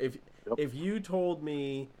 If you told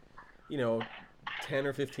me, 10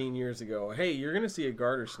 or 15 years ago, hey, you're going to see a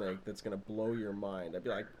garter snake that's going to blow your mind, I'd be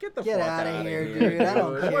like, get the fuck out of here, dude. I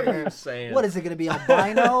don't care. What are you saying? What is it going to be,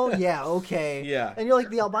 albino? Yeah, okay. Yeah. And you're like,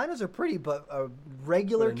 the albinos are pretty, but a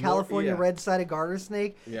regular California red-sided garter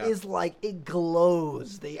snake is like, it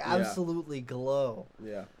glows. They absolutely glow.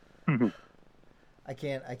 Yeah. I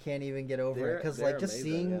can't even get over it because like just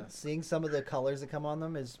seeing some of the colors that come on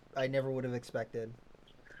them is I never would have expected.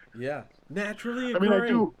 Yeah, naturally. I mean,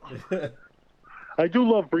 I do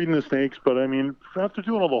love breeding the snakes, but I mean, after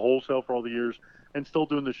doing all the wholesale for all the years and still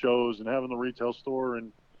doing the shows and having the retail store,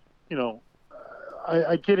 and you know,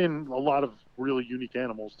 I get in a lot of really unique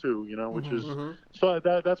animals too. You know, which is so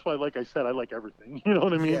that's why, like I said, I like everything. You know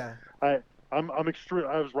what I mean? Yeah. I'm extreme.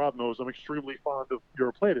 As Rob knows, I'm extremely fond of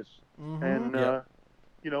Europlatus, and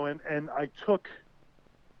you know, and I took,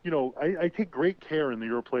 you know, I take great care in the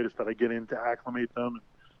Europlatus that I get in to acclimate them,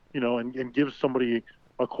 you know, and give somebody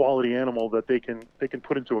a quality animal that they can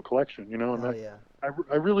put into a collection, you know, and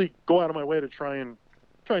I really go out of my way to try and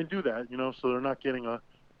do that, you know, so they're not getting a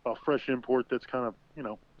fresh import that's kind of, you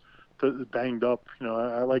know, banged up. You know,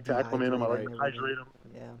 I like to acclimate them, I like to hydrate them,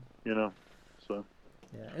 you know, so.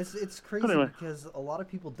 Yeah, it's crazy because a lot of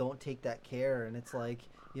people don't take that care, and it's like,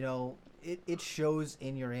 you know, it shows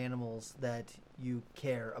in your animals that you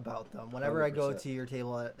care about them. Whenever 100%. I go to your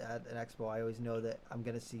table at an expo, I always know that I'm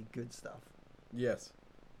going to see good stuff. Yes.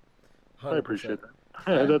 100%. I appreciate that.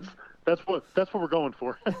 Yeah, that's what we're going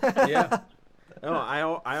for. Yeah. No,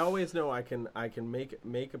 I always know I can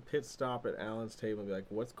make a pit stop at Alan's table and be like,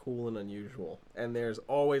 what's cool and unusual? And there's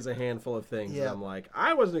always a handful of things that I'm like,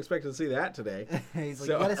 I wasn't expecting to see that today. He's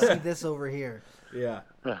like, you got to see this over here. Yeah.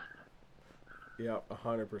 Yeah,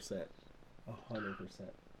 100%. 100%.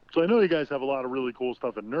 So I know you guys have a lot of really cool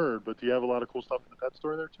stuff at Nerd, but do you have a lot of cool stuff in the pet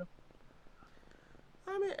store there too?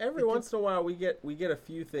 I mean, every once in a while we get a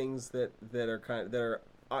few things that are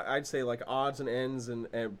I'd say like odds and ends and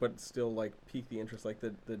but still like pique the interest, like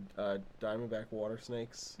the diamondback water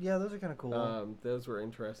snakes. Yeah, those are kind of cool. Those were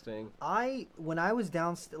interesting. When I was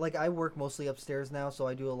downstairs, like I work mostly upstairs now, so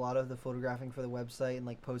I do a lot of the photographing for the website and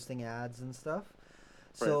like posting ads and stuff.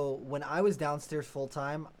 So when I was downstairs full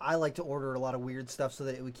time, I like to order a lot of weird stuff so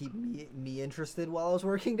that it would keep me interested while I was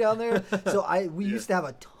working down there. So we used to have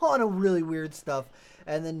a ton of really weird stuff,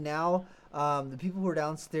 and then now the people who are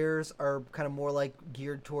downstairs are kind of more like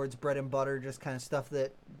geared towards bread and butter, just kind of stuff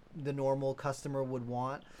that the normal customer would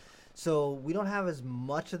want. So we don't have as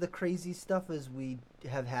much of the crazy stuff as we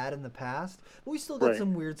have had in the past, but we still got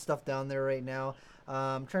some weird stuff down there right now.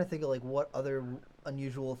 I'm trying to think of like what other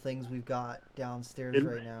unusual things we've got downstairs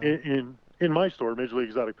right now. In my store, Major League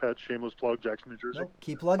Exotic Pets, shameless plug, Jackson, New Jersey. Nope,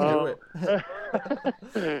 keep plugging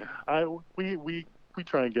it. We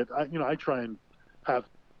try and get, I try and have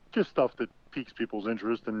just stuff that piques people's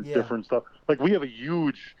interest and different stuff. Like we have a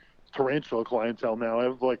huge tarantula clientele now. I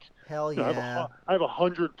have like hell yeah. I have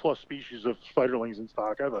 100+ species of spiderlings in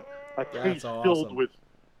stock. I have a case filled with,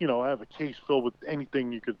 I have a case filled with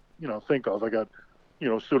anything you could, think of. I got,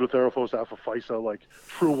 Pseudotherophos apophysa, like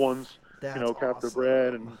true ones, captive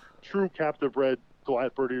bred and true captive bred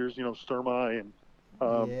Goliath bird ears, Sturmai and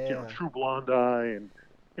true blondi and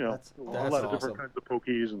a lot of different kinds of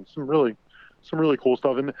pokies and some really cool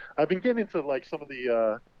stuff. And I've been getting into like some of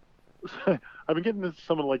the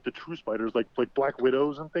like the true spiders, like black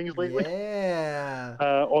widows and things lately. Yeah.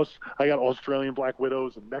 I got Australian black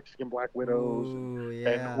widows and Mexican black widows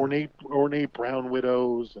and ornate brown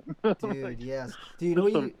widows. Dude, yes.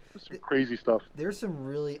 Dude, some crazy stuff. There's some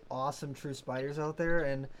really awesome true spiders out there,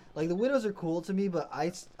 and like the widows are cool to me. But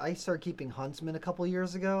I started keeping huntsmen a couple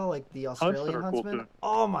years ago, like the Australian huntsmen. Cool,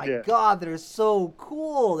 oh my god, they're so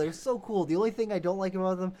cool. They're so cool. The only thing I don't like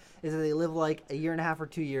about them is that they live like a year and a half or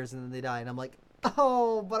 2 years and then they die, and I'm like,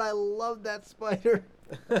 oh, but I love that spider.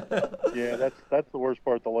 Yeah, that's the worst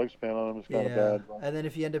part. The lifespan on them is kind of bad. But. And then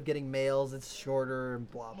if you end up getting males, it's shorter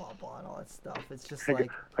and blah blah blah and all that stuff. It's just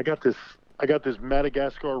I got this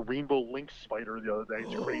Madagascar rainbow lynx spider the other day.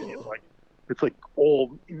 It's crazy. It's like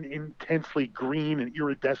all intensely green and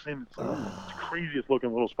iridescent. It's the craziest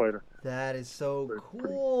looking little spider. That is so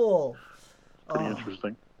cool. Pretty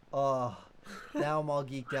interesting. Oh. Now I'm all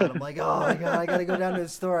geeked out. I'm like, oh my god, I gotta go down to the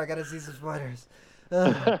store. I gotta see some spiders.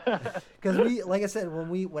 Because like I said,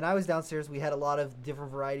 when I was downstairs, we had a lot of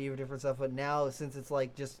different variety of different stuff. But now, since it's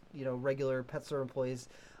like just regular pet store employees,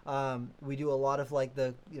 we do a lot of like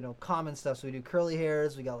the common stuff. So we do curly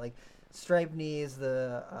hairs. We got like striped knees,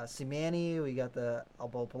 the Simani. We got the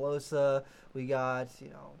Albopolosa. We got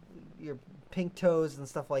your pink toes and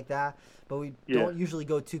stuff like that. But we don't usually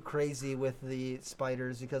go too crazy with the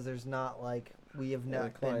spiders because there's not like we have the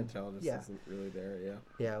not clientele just isn't really there.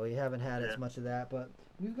 Yeah, we haven't had as much of that, but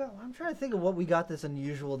we've got. I'm trying to think of what we got that's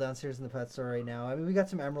unusual downstairs in the pet store right now. I mean, we got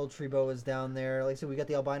some emerald tree boas down there. Like I said, we got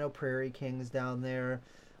the albino prairie kings down there.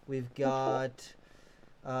 We've got.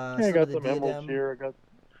 I got some emeralds here.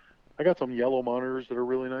 I got some yellow monitors that are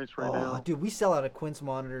really nice right now. Dude, we sell out of Quince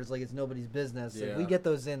monitors like it's nobody's business. Yeah. If we get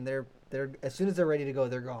those in, they're as soon as they're ready to go,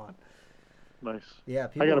 they're gone. Nice. Yeah,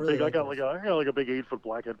 I got a big 8-foot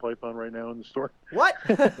blackhead python right now in the store. What?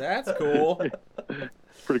 That's cool.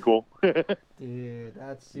 It's pretty cool. Dude,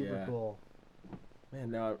 that's super cool.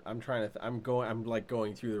 Man, now I'm trying to. I'm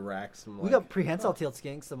going through the racks. We got prehensile tailed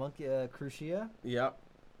skinks, the monkey crucia. Yep.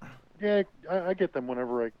 Yeah, I get them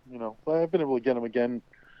whenever I've been able to get them again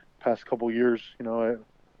past couple of years. I don't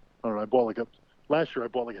know. I bought last year I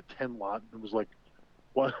bought a 10 lot. It was like,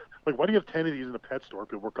 what? Like, why do you have 10 of these in a pet store?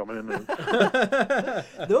 People were coming in.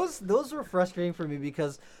 Those were frustrating for me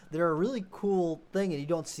because they're a really cool thing, and you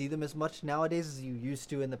don't see them as much nowadays as you used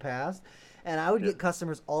to in the past. And I would get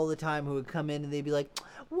customers all the time who would come in and they'd be like,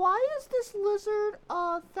 "Why is this lizard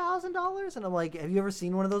 $1,000?" And I'm like, "Have you ever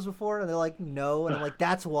seen one of those before?" And they're like, "No." And I'm like,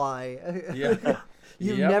 "That's why." Yeah.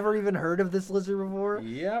 You've never even heard of this lizard before?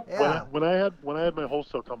 Yep. Yeah. When I had my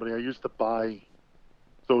wholesale company, I used to buy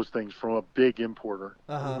those things from a big importer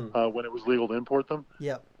when it was legal to import them.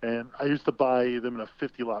 Yep. And I used to buy them in a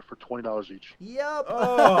 50 lot for $20 each. Yep.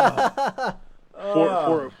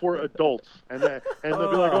 For adults, and they'll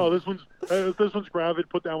be like, "Oh, this one's gravid.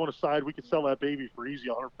 Put that one aside. We could sell that baby for easy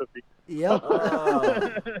 $150." Yep.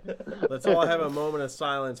 Let's all have a moment of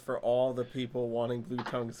silence for all the people wanting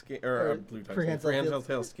prehensile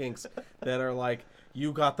tail skinks that are like,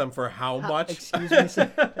 "You got them for how much?" Excuse me, sir.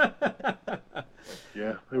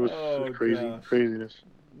 Yeah, it was craziness.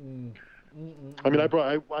 I mean, I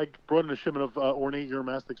brought in a shipment of ornate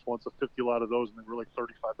Uromastyx once, a 50 lot of those, and they were like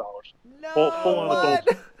 $35. No,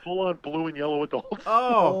 full on blue and yellow adults.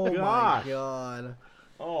 Oh my God.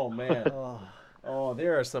 Oh man. Oh,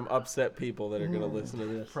 there are some upset people that are going to listen to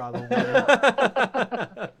this. Probably.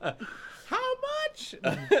 How much?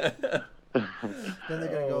 Then they're gonna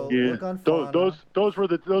go look on Fauna. Those were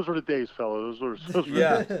the days, fellas. Those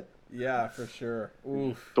were Yeah, for sure.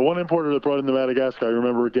 Oof. The one importer that brought in the Madagascar, I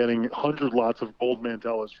remember getting 100 lots of gold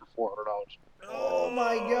mantellas for $400. Oh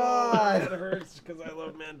my God! It hurts because I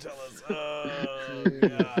love mantellas. Oh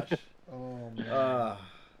gosh. Oh man.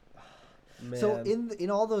 Man. So in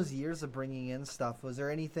all those years of bringing in stuff, was there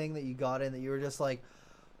anything that you got in that you were just like,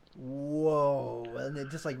 whoa, and it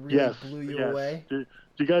just like really blew you away? Do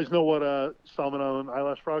you guys know what Solomon Island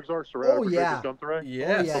eyelash frogs are? Oh yeah.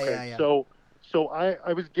 Yes. Yeah. So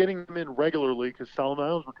I was getting them in regularly because Solomon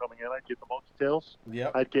Islands were coming in. I'd get the monkey tails.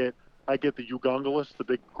 Yep. I'd get the Ugongalis, the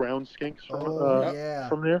big ground skinks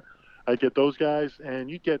from there. I'd get those guys, and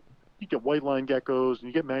you get white line geckos, and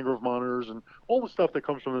you get mangrove monitors, and all the stuff that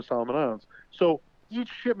comes from the Solomon Islands. So each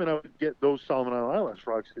shipment I would get those Solomon Island eyelash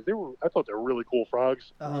frogs because I thought they were really cool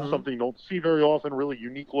frogs, something you don't see very often, really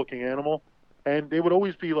unique looking animal, and they would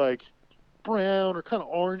always be like brown or kind of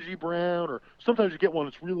orangey brown, or sometimes you get one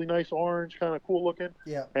that's really nice orange, kind of cool looking.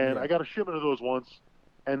 Yeah. And I got a shipment of those once,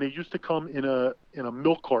 and they used to come in a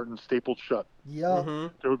milk carton stapled shut. Yeah. Mm-hmm.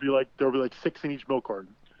 There would be like 6 in each milk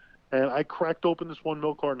carton. And I cracked open this one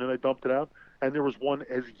milk carton and I dumped it out, and there was one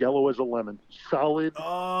as yellow as a lemon, solid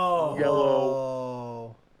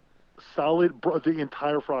yellow, solid. The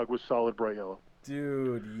entire frog was solid bright yellow.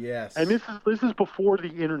 Dude, yes. And this is before the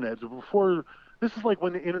internet. This is like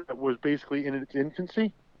when the internet was basically in its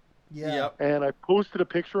infancy. Yeah. Yep. And I posted a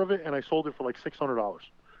picture of it, and I sold it for like $600.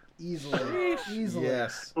 Easily.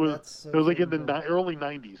 Yes. It was like in the early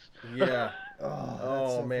 90s. Yeah.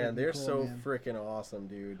 Oh man, they're cool, so freaking awesome,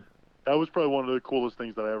 dude. That was probably one of the coolest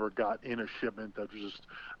things that I ever got in a shipment. That was just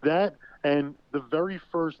that, and the very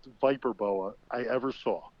first viper boa I ever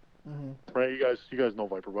saw. Mm-hmm. Right, you guys know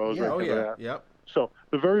viper boas, right? Oh yeah. Yep. So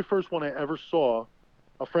the very first one I ever saw,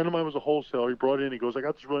 a friend of mine was a wholesaler. He brought it in. He goes, "I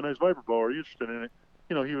got this really nice viper boa. Are you interested in it?"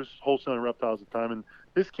 He was wholesaling reptiles at the time, and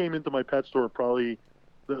this came into my pet store probably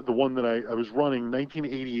the one that I was running,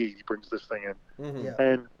 1988. He brings this thing in, Mm-hmm.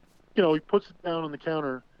 and he puts it down on the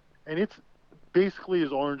counter, and it's basically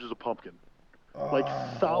as orange as a pumpkin, like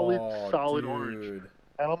solid dude. orange.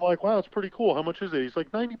 And I'm like, wow, that's pretty cool. How much is it? He's like,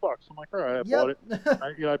 $90. I'm like, all right, I bought it.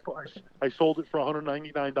 I sold it for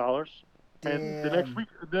 $199. And the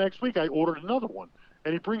next week I ordered another one.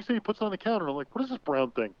 And he brings it, he puts it on the counter, and I'm like, what is this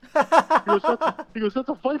brown thing? He goes, that's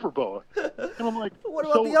a viper boa. And I'm like, what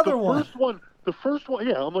about the other one? The first one,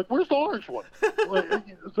 yeah. I'm like, where's the orange one?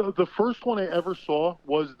 The first one I ever saw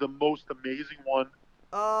was the most amazing one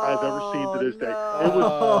I've ever seen to this day. It was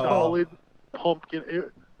solid pumpkin.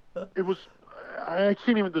 It was, I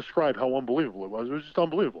can't even describe how unbelievable it was. It was just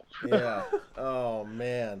unbelievable. Yeah. Oh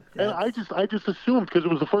man. And I just assumed, because it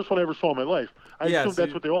was the first one I ever saw in my life, I assumed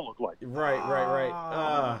that's what they all look like. Right.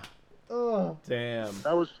 Oh, damn.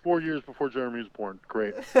 That was 4 years before Jeremy was born.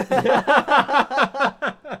 Great.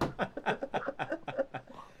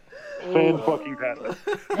 Fan-fucking-tastic.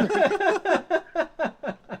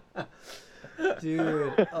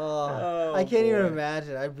 Dude, I can't even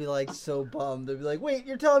imagine. I'd be like so bummed. They'd be like, "Wait,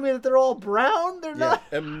 you're telling me that they're all brown? They're not."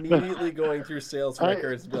 Immediately going through sales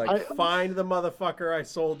records, and be like, "Find the motherfucker I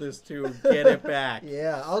sold this to. Get it back."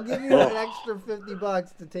 Yeah, I'll give you an extra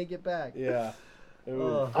 $50 to take it back. Yeah.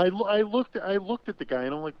 I looked at the guy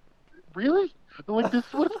and I'm like, really? I'm like, this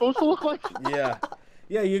is what it's supposed to look like? Yeah.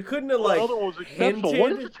 Yeah, you couldn't have like hinted. Why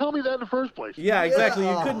didn't you tell me that in the first place? Yeah, exactly.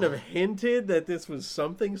 You couldn't have hinted that this was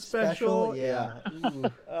something special. Yeah.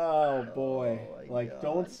 Oh boy. Oh, like, God.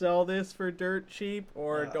 Don't sell this for dirt cheap,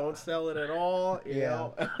 or don't sell it at all. You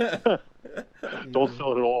know? Don't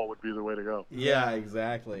sell it at all would be the way to go. Yeah,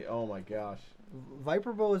 exactly. Oh my gosh.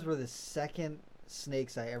 Viper boas were the second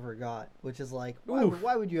snakes I ever got, which is like,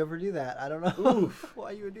 why would you ever do that? I don't know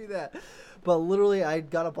why you would do that. But literally, I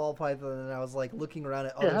got a ball python and I was like looking around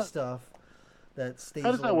at other stuff that stays.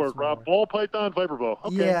 How does that work, Rob? Ball python, viper boa.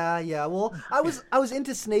 Okay. Yeah. Well, I was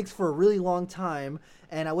into snakes for a really long time,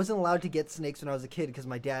 and I wasn't allowed to get snakes when I was a kid because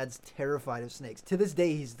my dad's terrified of snakes. To this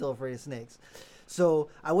day, he's still afraid of snakes. So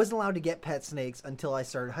I wasn't allowed to get pet snakes until I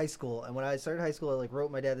started high school. And when I started high school, I like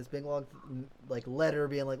wrote my dad this big long like letter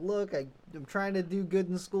being like, "Look, I'm trying to do good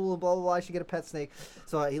in school and blah blah blah. I should get a pet snake."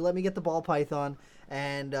 So he let me get the ball python.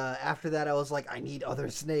 And after that, I was like, I need other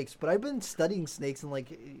snakes. But I've been studying snakes and, like,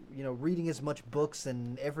 you know, reading as much books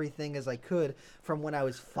and everything as I could from when I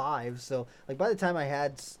was 5. So, like, by the time I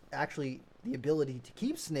had actually the ability to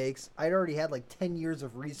keep snakes, I'd already had, like, 10 years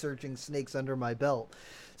of researching snakes under my belt.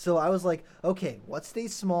 So I was like, okay, what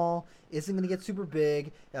stays small, isn't going to get super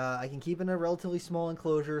big. I can keep in a relatively small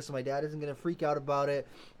enclosure, so my dad isn't going to freak out about it.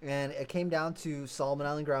 And it came down to Solomon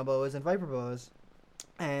Island ground boas and viper boas.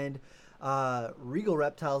 And Regal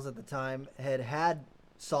Reptiles at the time had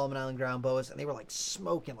Solomon Island ground boas, and they were like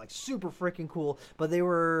smoking, like super freaking cool, but they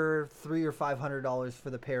were $300 or $500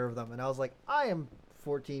 for the pair of them. And I was like, I am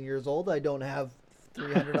 14 years old. I don't have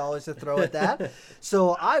 $300 to throw at that.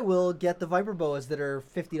 So I will get the viper boas that are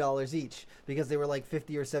 $50 each, because they were like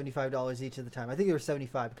 $50 or $75 each at the time. I think they were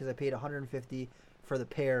 $75 because I paid $150 for the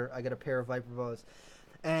pair. I got a pair of viper boas.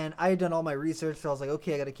 And I had done all my research, so I was like,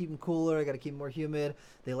 okay, I got to keep them cooler. I got to keep them more humid.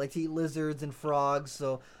 They like to eat lizards and frogs.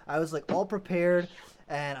 So I was like all prepared,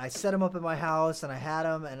 and I set them up at my house, and I had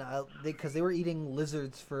them, and because they were eating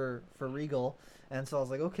lizards for Regal. And so I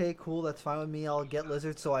was like, okay, cool, that's fine with me. I'll get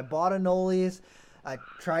lizards. So I bought anoles. I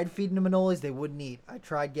tried feeding them anoles. They wouldn't eat. I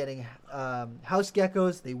tried getting house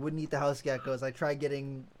geckos. They wouldn't eat the house geckos. I tried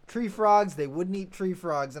getting tree frogs. They wouldn't eat tree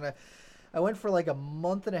frogs. And I went for like a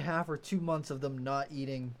month and a half or 2 months of them not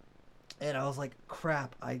eating, and I was like,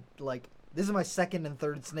 crap, this is my second and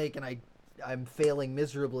third snake, and I'm failing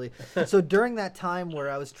miserably. So during that time where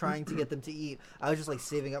I was trying to get them to eat, I was just like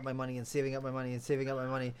saving up my money and saving up my money and saving up my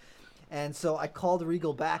money. And so I called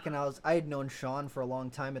Regal back, and I had known Sean for a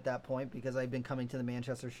long time at that point because I'd been coming to the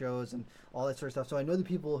Manchester shows and all that sort of stuff. So I know the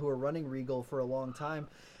people who are running Regal for a long time,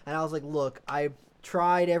 and I was like, look, I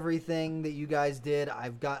tried everything that you guys did.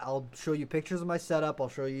 I'll show you pictures of my setup. I'll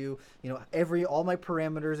show you, all my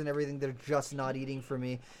parameters and everything. They're just not eating for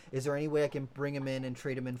me. Is there any way I can bring him in and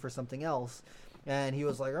trade him in for something else? And he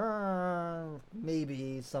was like,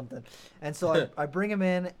 maybe something. And so I bring him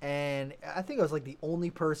in, and I think I was like the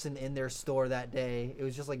only person in their store that day. It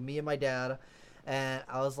was just like me and my dad. And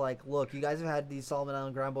I was like, look, you guys have had these Solomon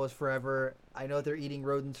Island ground boas forever. I know they're eating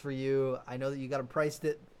rodents for you. I know that you got them priced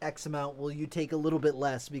at X amount. Will you take a little bit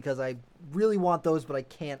less? Because I really want those, but I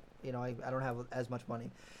can't, I don't have as much money.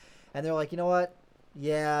 And they're like, you know what?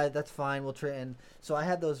 Yeah, that's fine. We'll trade. And so I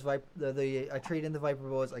had those I traded in the viper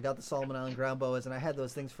boas. I got the Solomon Island ground boas, and I had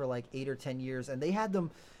those things for like 8 or 10 years. And they had them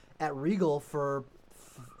at Regal for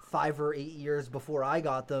 5 or 8 years before I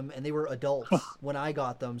got them, and they were adults when I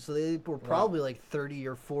got them. So they were probably like 30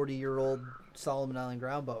 or 40-year-old Solomon Island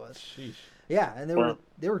ground boas. Sheesh. Yeah, and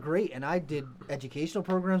they were great, and I did educational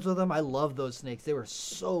programs with them. I love those snakes. They were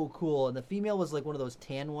so cool. And the female was like one of those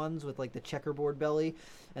tan ones with like the checkerboard belly,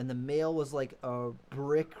 and the male was like a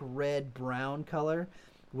brick red brown color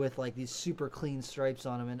with like these super clean stripes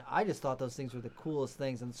on them. And I just thought those things were the coolest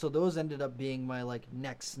things. And so those ended up being my like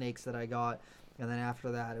next snakes that I got. And then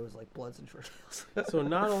after that, it was like Bloods and Short Tails. So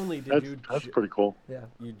not only did that's pretty cool. Yeah,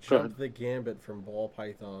 you jumped the gambit from ball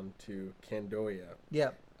python to Candoia. Yeah.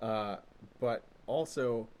 But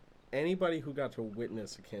also, anybody who got to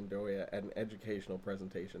witness a Candoya at an educational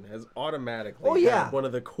presentation has automatically had one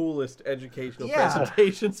of the coolest educational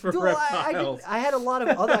presentations for reptiles. I had a lot of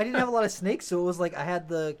other. I didn't have a lot of snakes, so it was like I had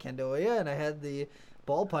the Candoya and I had the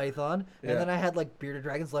ball python, and then I had like bearded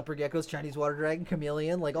dragons, leopard geckos, Chinese water dragon,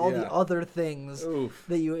 chameleon, like all the other things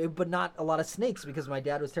but not a lot of snakes because my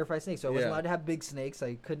dad was terrified of snakes, so I wasn't allowed to have big snakes.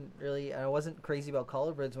 I wasn't crazy about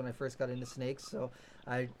colorbreeds when I first got into snakes, so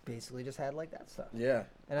I basically just had like that stuff. Yeah,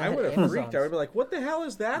 and I would have freaked. I would be like, "What the hell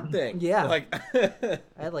is that thing?" Yeah, like I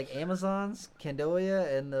had like Amazons,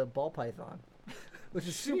 Candoya, and the ball python. Which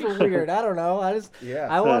is super weird. I don't know.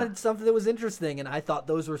 I wanted something that was interesting, and I thought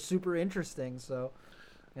those were super interesting. So,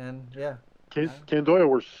 and Candoya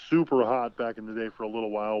were super hot back in the day for a little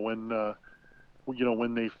while when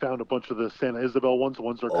when they found a bunch of the Santa Isabel ones, the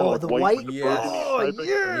ones that are kind of like white.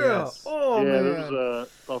 Yes. Man. There was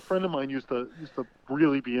a friend of mine used to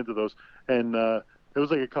really be into those, and it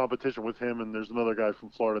was like a competition with him. And there's another guy from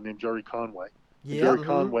Florida named Jerry Conway. Yeah. Jerry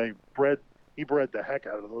Conway bred the heck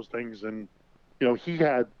out of those things, and he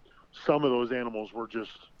had some of those animals were just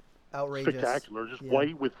outrageous, spectacular, just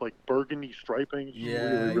white with like burgundy striping.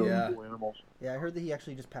 Really cool animals. Yeah, I heard that he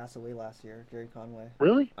actually just passed away last year, Jerry Conway.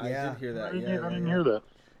 Really? I did hear that. I didn't hear that.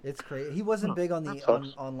 It's crazy. He wasn't big on the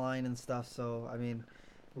online and stuff, so I mean,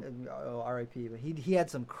 R.I.P. But he had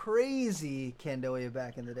some crazy Candoya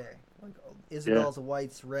back in the day, like Isabel's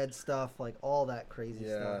whites, red stuff, like all that crazy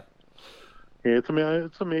stuff. Yeah,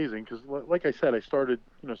 it's amazing because, like I said, I started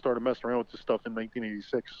messing around with this stuff in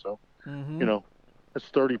 1986. So, that's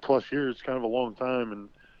 30 plus years. It's kind of a long time, and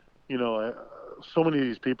so many of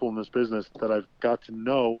these people in this business that I've got to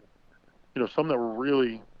know, some that were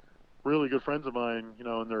really, really good friends of mine,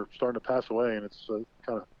 and they're starting to pass away, and it's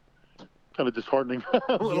kind of disheartening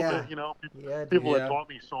a little bit. People that taught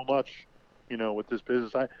me so much, with this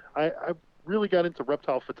business. I really got into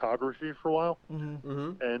reptile photography for a while,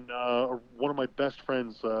 and one of my best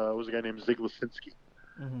friends was a guy named Zig Lasinski.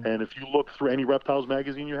 And if you look through any reptiles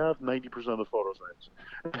magazine you have, 90% of the photos are his.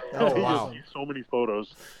 You see so many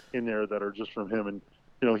photos in there that are just from him, and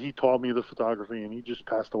he taught me the photography, and he just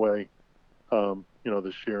passed away,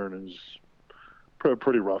 this year, and it was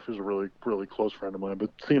pretty rough. He was a really, really close friend of mine.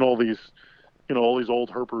 But seeing all these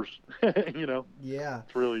old herpers,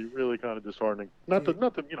 it's really, really kind of disheartening. Not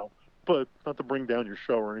to bring down your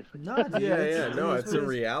show or anything. No, it's a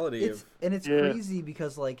reality. It's crazy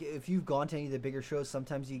because, like, if you've gone to any of the bigger shows,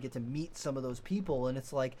 sometimes you get to meet some of those people, and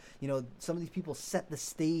it's like, some of these people set the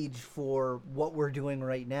stage for what we're doing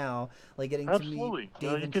right now. Like getting to meet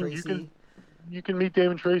Dave and Tracy. You can meet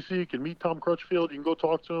Dave and Tracy. You can meet Tom Crutchfield. You can go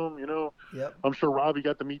talk to him. Yep. I'm sure Robbie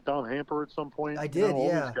got to meet Don Hamper at some point. I did.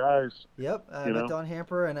 All these guys. Yep. I met Don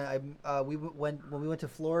Hamper, and when we went to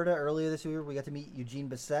Florida earlier this year, we got to meet Eugene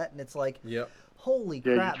Bissett, and it's like, holy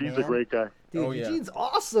crap, Eugene's man. a great guy. Dude, Eugene's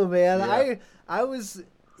awesome, man. Yeah. I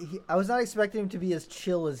was not expecting him to be as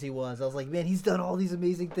chill as he was. I was like, man, he's done all these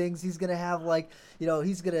amazing things. He's going to have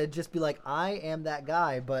he's going to just be like, I am that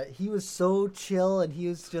guy. But he was so chill, and he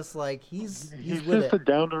was just like, he's with just a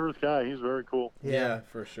down-to-earth guy. He's very cool. Yeah,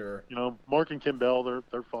 for sure. Mark and Kim Bell,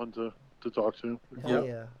 they're fun to talk to.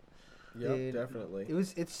 Yeah. Yep, definitely.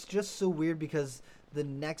 It's just so weird because the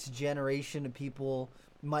next generation of people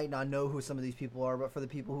might not know who some of these people are, but for the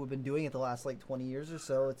people who have been doing it the last 20 years or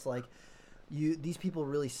so, it's like, these people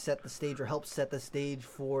really set the stage or help set the stage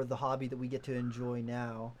for the hobby that we get to enjoy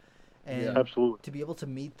now. And absolutely. To be able to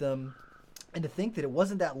meet them and to think that it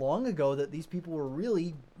wasn't that long ago that these people were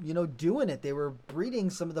really, doing it. They were breeding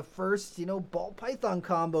some of the first, ball python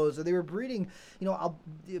combos, or they were breeding,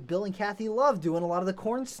 Bill and Kathy Love doing a lot of the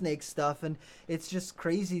corn snake stuff. And it's just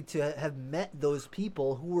crazy to have met those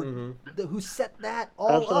people who were, who set that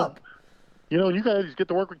all up. You guys get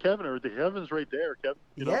to work with Kevin, or Kevin's right there. Kevin,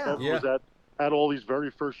 was at all these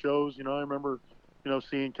very first shows. I remember,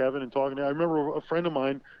 seeing Kevin and talking to him. I remember a friend of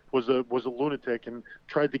mine was a lunatic and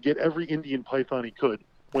tried to get every Indian python he could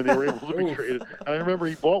when they were able to be created. And I remember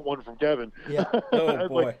he bought one from Kevin. Yeah. Oh,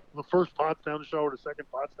 boy. Like the first Pottstown show or the second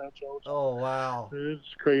Pottstown show. Oh, wow.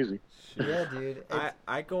 It's crazy. Yeah, dude.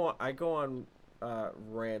 I go on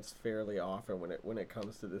rants fairly often when it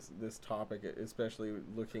comes to this topic, especially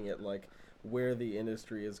looking at where the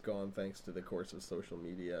industry has gone thanks to the course of social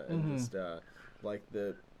media, and just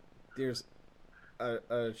there's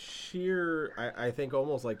a sheer, I think,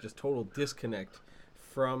 almost just total disconnect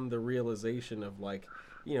from the realization of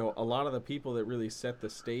a lot of the people that really set the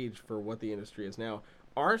stage for what the industry is now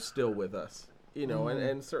are still with us,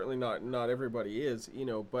 and certainly not everybody is,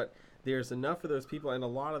 but there's enough of those people, and a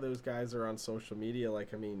lot of those guys are on social media.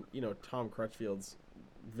 Tom Crutchfield's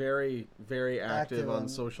very, very active on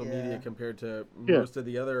social media compared to most of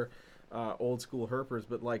the other old school herpers.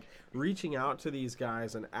 But like reaching out to these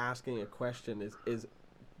guys and asking a question is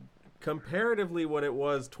comparatively what it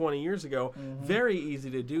was 20 years ago, very easy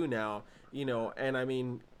to do now, you know. And I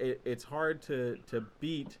mean, it's hard to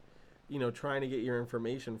beat, you know, trying to get your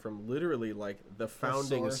information from literally like the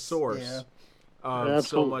founding source of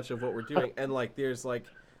so much of what we're doing. And like there's like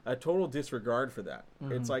a total disregard for that.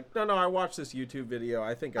 It's like, no, I watched this YouTube video.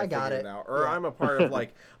 I think I figured it out. Or I'm a part of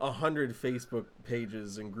like 100 Facebook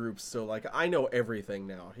pages and groups. So like, I know everything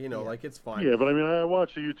now, you know, like it's fine. Yeah, but I mean, I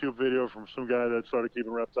watched a YouTube video from some guy that started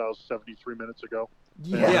keeping reptiles 73 minutes ago.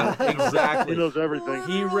 Yeah, exactly. He knows everything.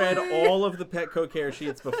 He read all of the Petco care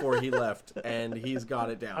sheets before he left, and he's got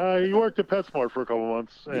it down. He worked at PetSmart for a couple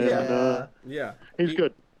months. And, he's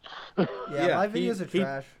good. My videos are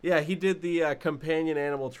trash. He did the companion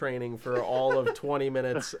animal training for all of 20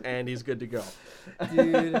 minutes, and he's good to go.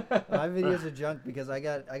 Dude, my videos are junk because I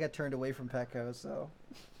got turned away from Petco. So,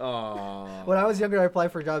 when I was younger, I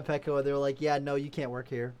applied for a job at Petco, and they were like, "Yeah, no, you can't work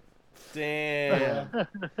here." Damn.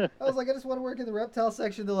 I was like, I just want to work in the reptile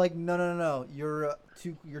section. They're like, no, you're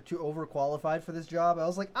too overqualified for this job. I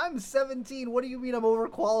was like, I'm 17. What do you mean I'm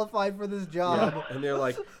overqualified for this job? Yeah. And they're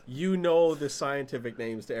like, you know the scientific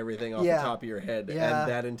names to everything off the top of your head, and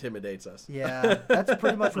that intimidates us. Yeah, that's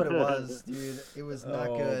pretty much what it was, dude. It was not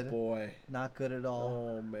good. Oh boy, not good at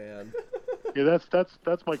all. Oh man. Yeah,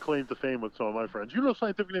 that's my claim to fame with some of my friends. You know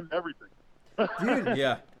scientific name everything. Dude.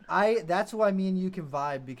 Yeah. That's why me and you can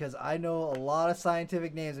vibe, because I know a lot of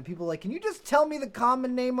scientific names, and people are like, can you just tell me the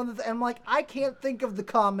common name on the and I'm like, I can't think of the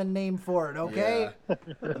common name for it, okay? Yeah.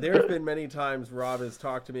 There have been many times Rob has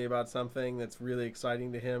talked to me about something that's really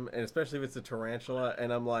exciting to him, and especially if it's a tarantula,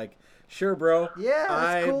 and I'm like, sure, bro. Yeah,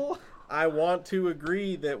 that's cool. I want to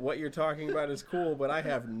agree that what you're talking about is cool, but I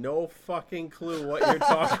have no fucking clue what you're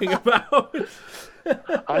talking about.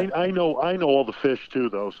 I know all the fish too,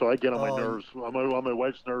 though, so I get on my nerves. On my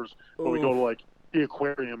wife's nerves when we go to like the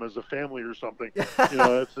aquarium as a family or something. You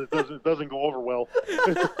know, it doesn't go over well.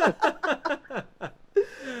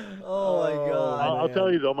 Oh my God! I'll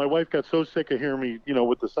tell you though, my wife got so sick of hearing me, you know,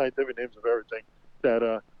 with the scientific names of everything,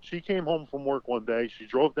 that she came home from work one day. She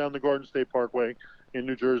drove down the Garden State Parkway in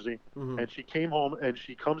New Jersey, and she came home, and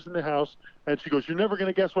she comes in the house, and she goes, "You're never going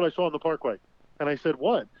to guess what I saw on the Parkway." And I said,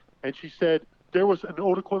 "What?" And she said, "There was an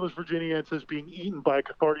Otoquilus virginiensis being eaten by a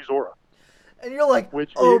Cathartes aura." And you're like,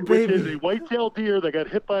 which baby. is a white-tailed deer that got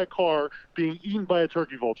hit by a car being eaten by a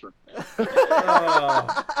turkey vulture.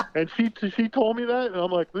 And she told me that, and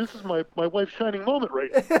I'm like, this is my wife's shining moment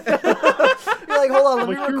right now. You're like, hold on, let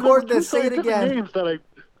me record this, say it again. Names that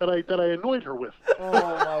I annoyed her with. Oh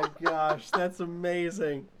my gosh, that's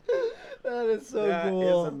amazing. That is so cool.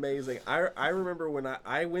 That is amazing. I remember when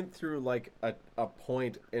I went through like a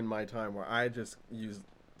point in my time where I just used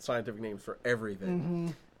scientific names for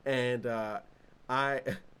everything. And I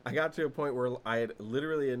got to a point where I had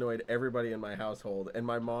literally annoyed everybody in my household, and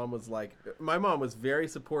my mom was very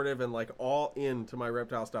supportive and like all into my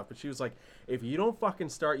reptile stuff, but she was like, if you don't fucking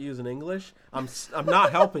start using English, I'm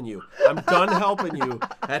not helping you. I'm done helping you.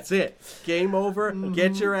 That's it. Game over.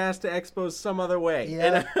 Get your ass to expos some other way. Yeah.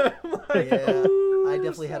 And I'm like, I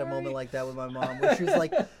definitely had a moment like that with my mom, where she was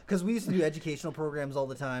like, because we used to do educational programs all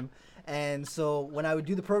the time. And so when I would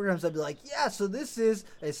do the programs, I'd be like, yeah, so this is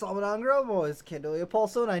a Salmodon Grobo, it's Candelia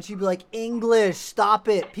paulsoni. And she'd be like, English, stop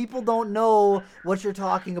it. People don't know what you're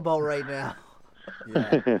talking about right now.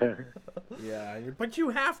 Yeah, but you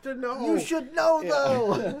have to know. You should know,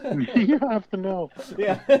 though. You have to know.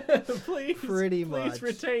 Yeah, please. Please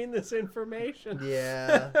retain this information.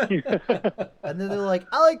 Yeah. And then they're like,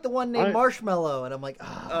 I like the one named Marshmallow. And I'm like,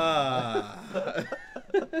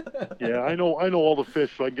 Yeah, I know all the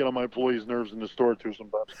fish, so I can get on my employees' nerves in the store too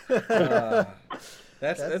sometimes.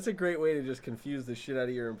 That's a great way to just confuse the shit out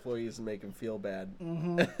of your employees and make them feel bad.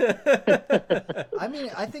 I mean,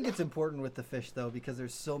 I think it's important with the fish though, because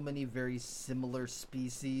there's so many very similar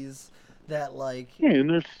species that like. Yeah, and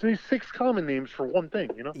there's 6 common names for one thing,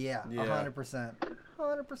 you know. Yeah, 100%.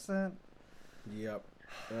 100%. Yep,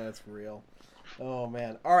 that's real. Oh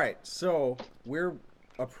man! All right, so we're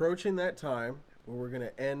approaching that time where we're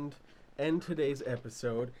gonna end today's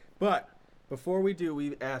episode, but before we do,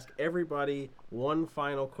 we ask everybody one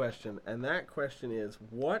final question, and that question is,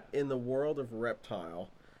 what in the world of reptile,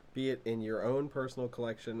 be it in your own personal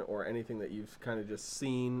collection or anything that you've kind of just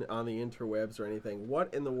seen on the interwebs or anything,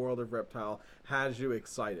 what in the world of reptile has you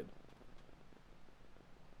excited?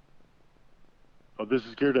 Oh, this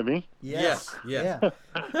is geared at me? Yes. Yeah.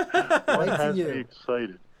 What has me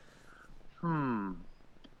excited?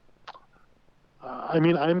 I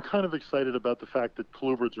mean, I'm kind of excited about the fact that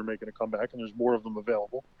colubrids are making a comeback, and there's more of them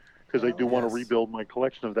available, because I do want to rebuild my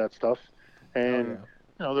collection of that stuff. And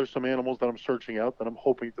you know, there's some animals that I'm searching out that I'm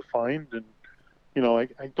hoping to find, and you know, I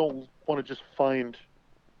don't want to just find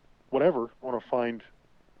whatever. I want to find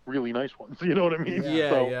really nice ones. You know what I mean?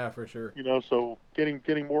 Yeah, for sure. You know, so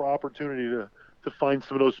getting more opportunity to find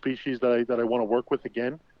some of those species that I want to work with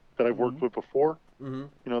again, that I've worked with before. You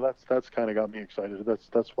know, that's kind of got me excited.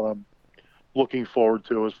 That's what I'm looking forward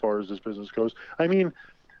to as far as this business goes. I mean,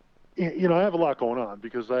 you know, I have a lot going on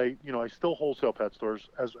because I still wholesale pet stores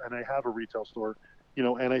and I have a retail store, you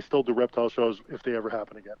know, and I still do reptile shows if they ever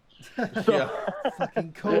happen again. So,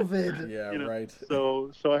 fucking COVID. Yeah, you know, right.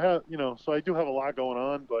 So I have, you know, so I do have a lot going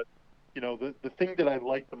on, but you know, the thing that I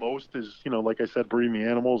like the most is, you know, like I said, breeding the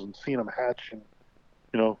animals and seeing them hatch, and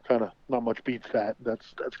you know, kind of not much beats that.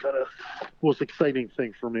 That's kind of the most exciting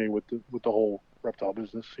thing for me with the whole reptile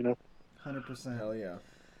business, you know. 100%. Hell yeah.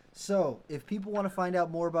 So, if people want to find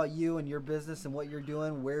out more about you and your business and what you're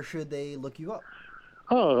doing, where should they look you up?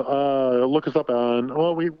 Look us up on,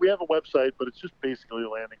 well, we have a website, but it's just basically a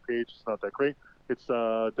landing page. It's not that great. It's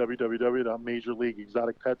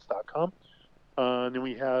www.majorleagueexoticpets.com. And then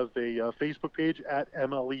we have a Facebook page at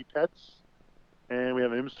MLE Pets, and we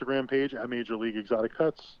have an Instagram page at Major League Exotic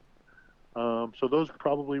Pets. So those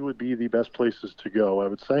probably would be the best places to go, I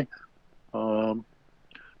would say.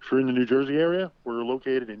 If you're in the New Jersey area, we're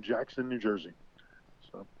located in Jackson, New Jersey.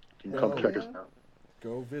 So you can come check us out.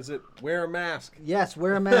 Go visit. Wear a mask. Yes,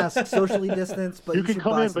 wear a mask. Socially distanced, but you can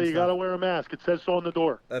come in, but you got to stuff. wear a mask. It says so on the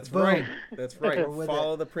door. That's Boom. right. That's right. We're with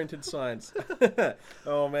Follow it. the printed signs.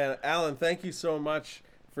 Oh, man. Alan, thank you so much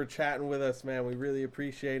for chatting with us, man. We really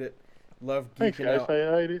appreciate it. Love geeking Thanks, guys. out.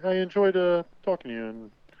 I enjoyed talking to you and,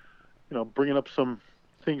 you know, bringing up some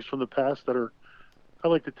things from the past that are, I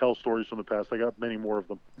like to tell stories from the past. I got many more of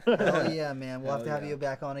them. Oh, yeah, man. We'll have to have you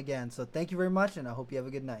back on again. So thank you very much, and I hope you have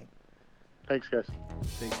a good night. Thanks, guys.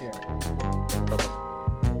 Take care. Bye-bye.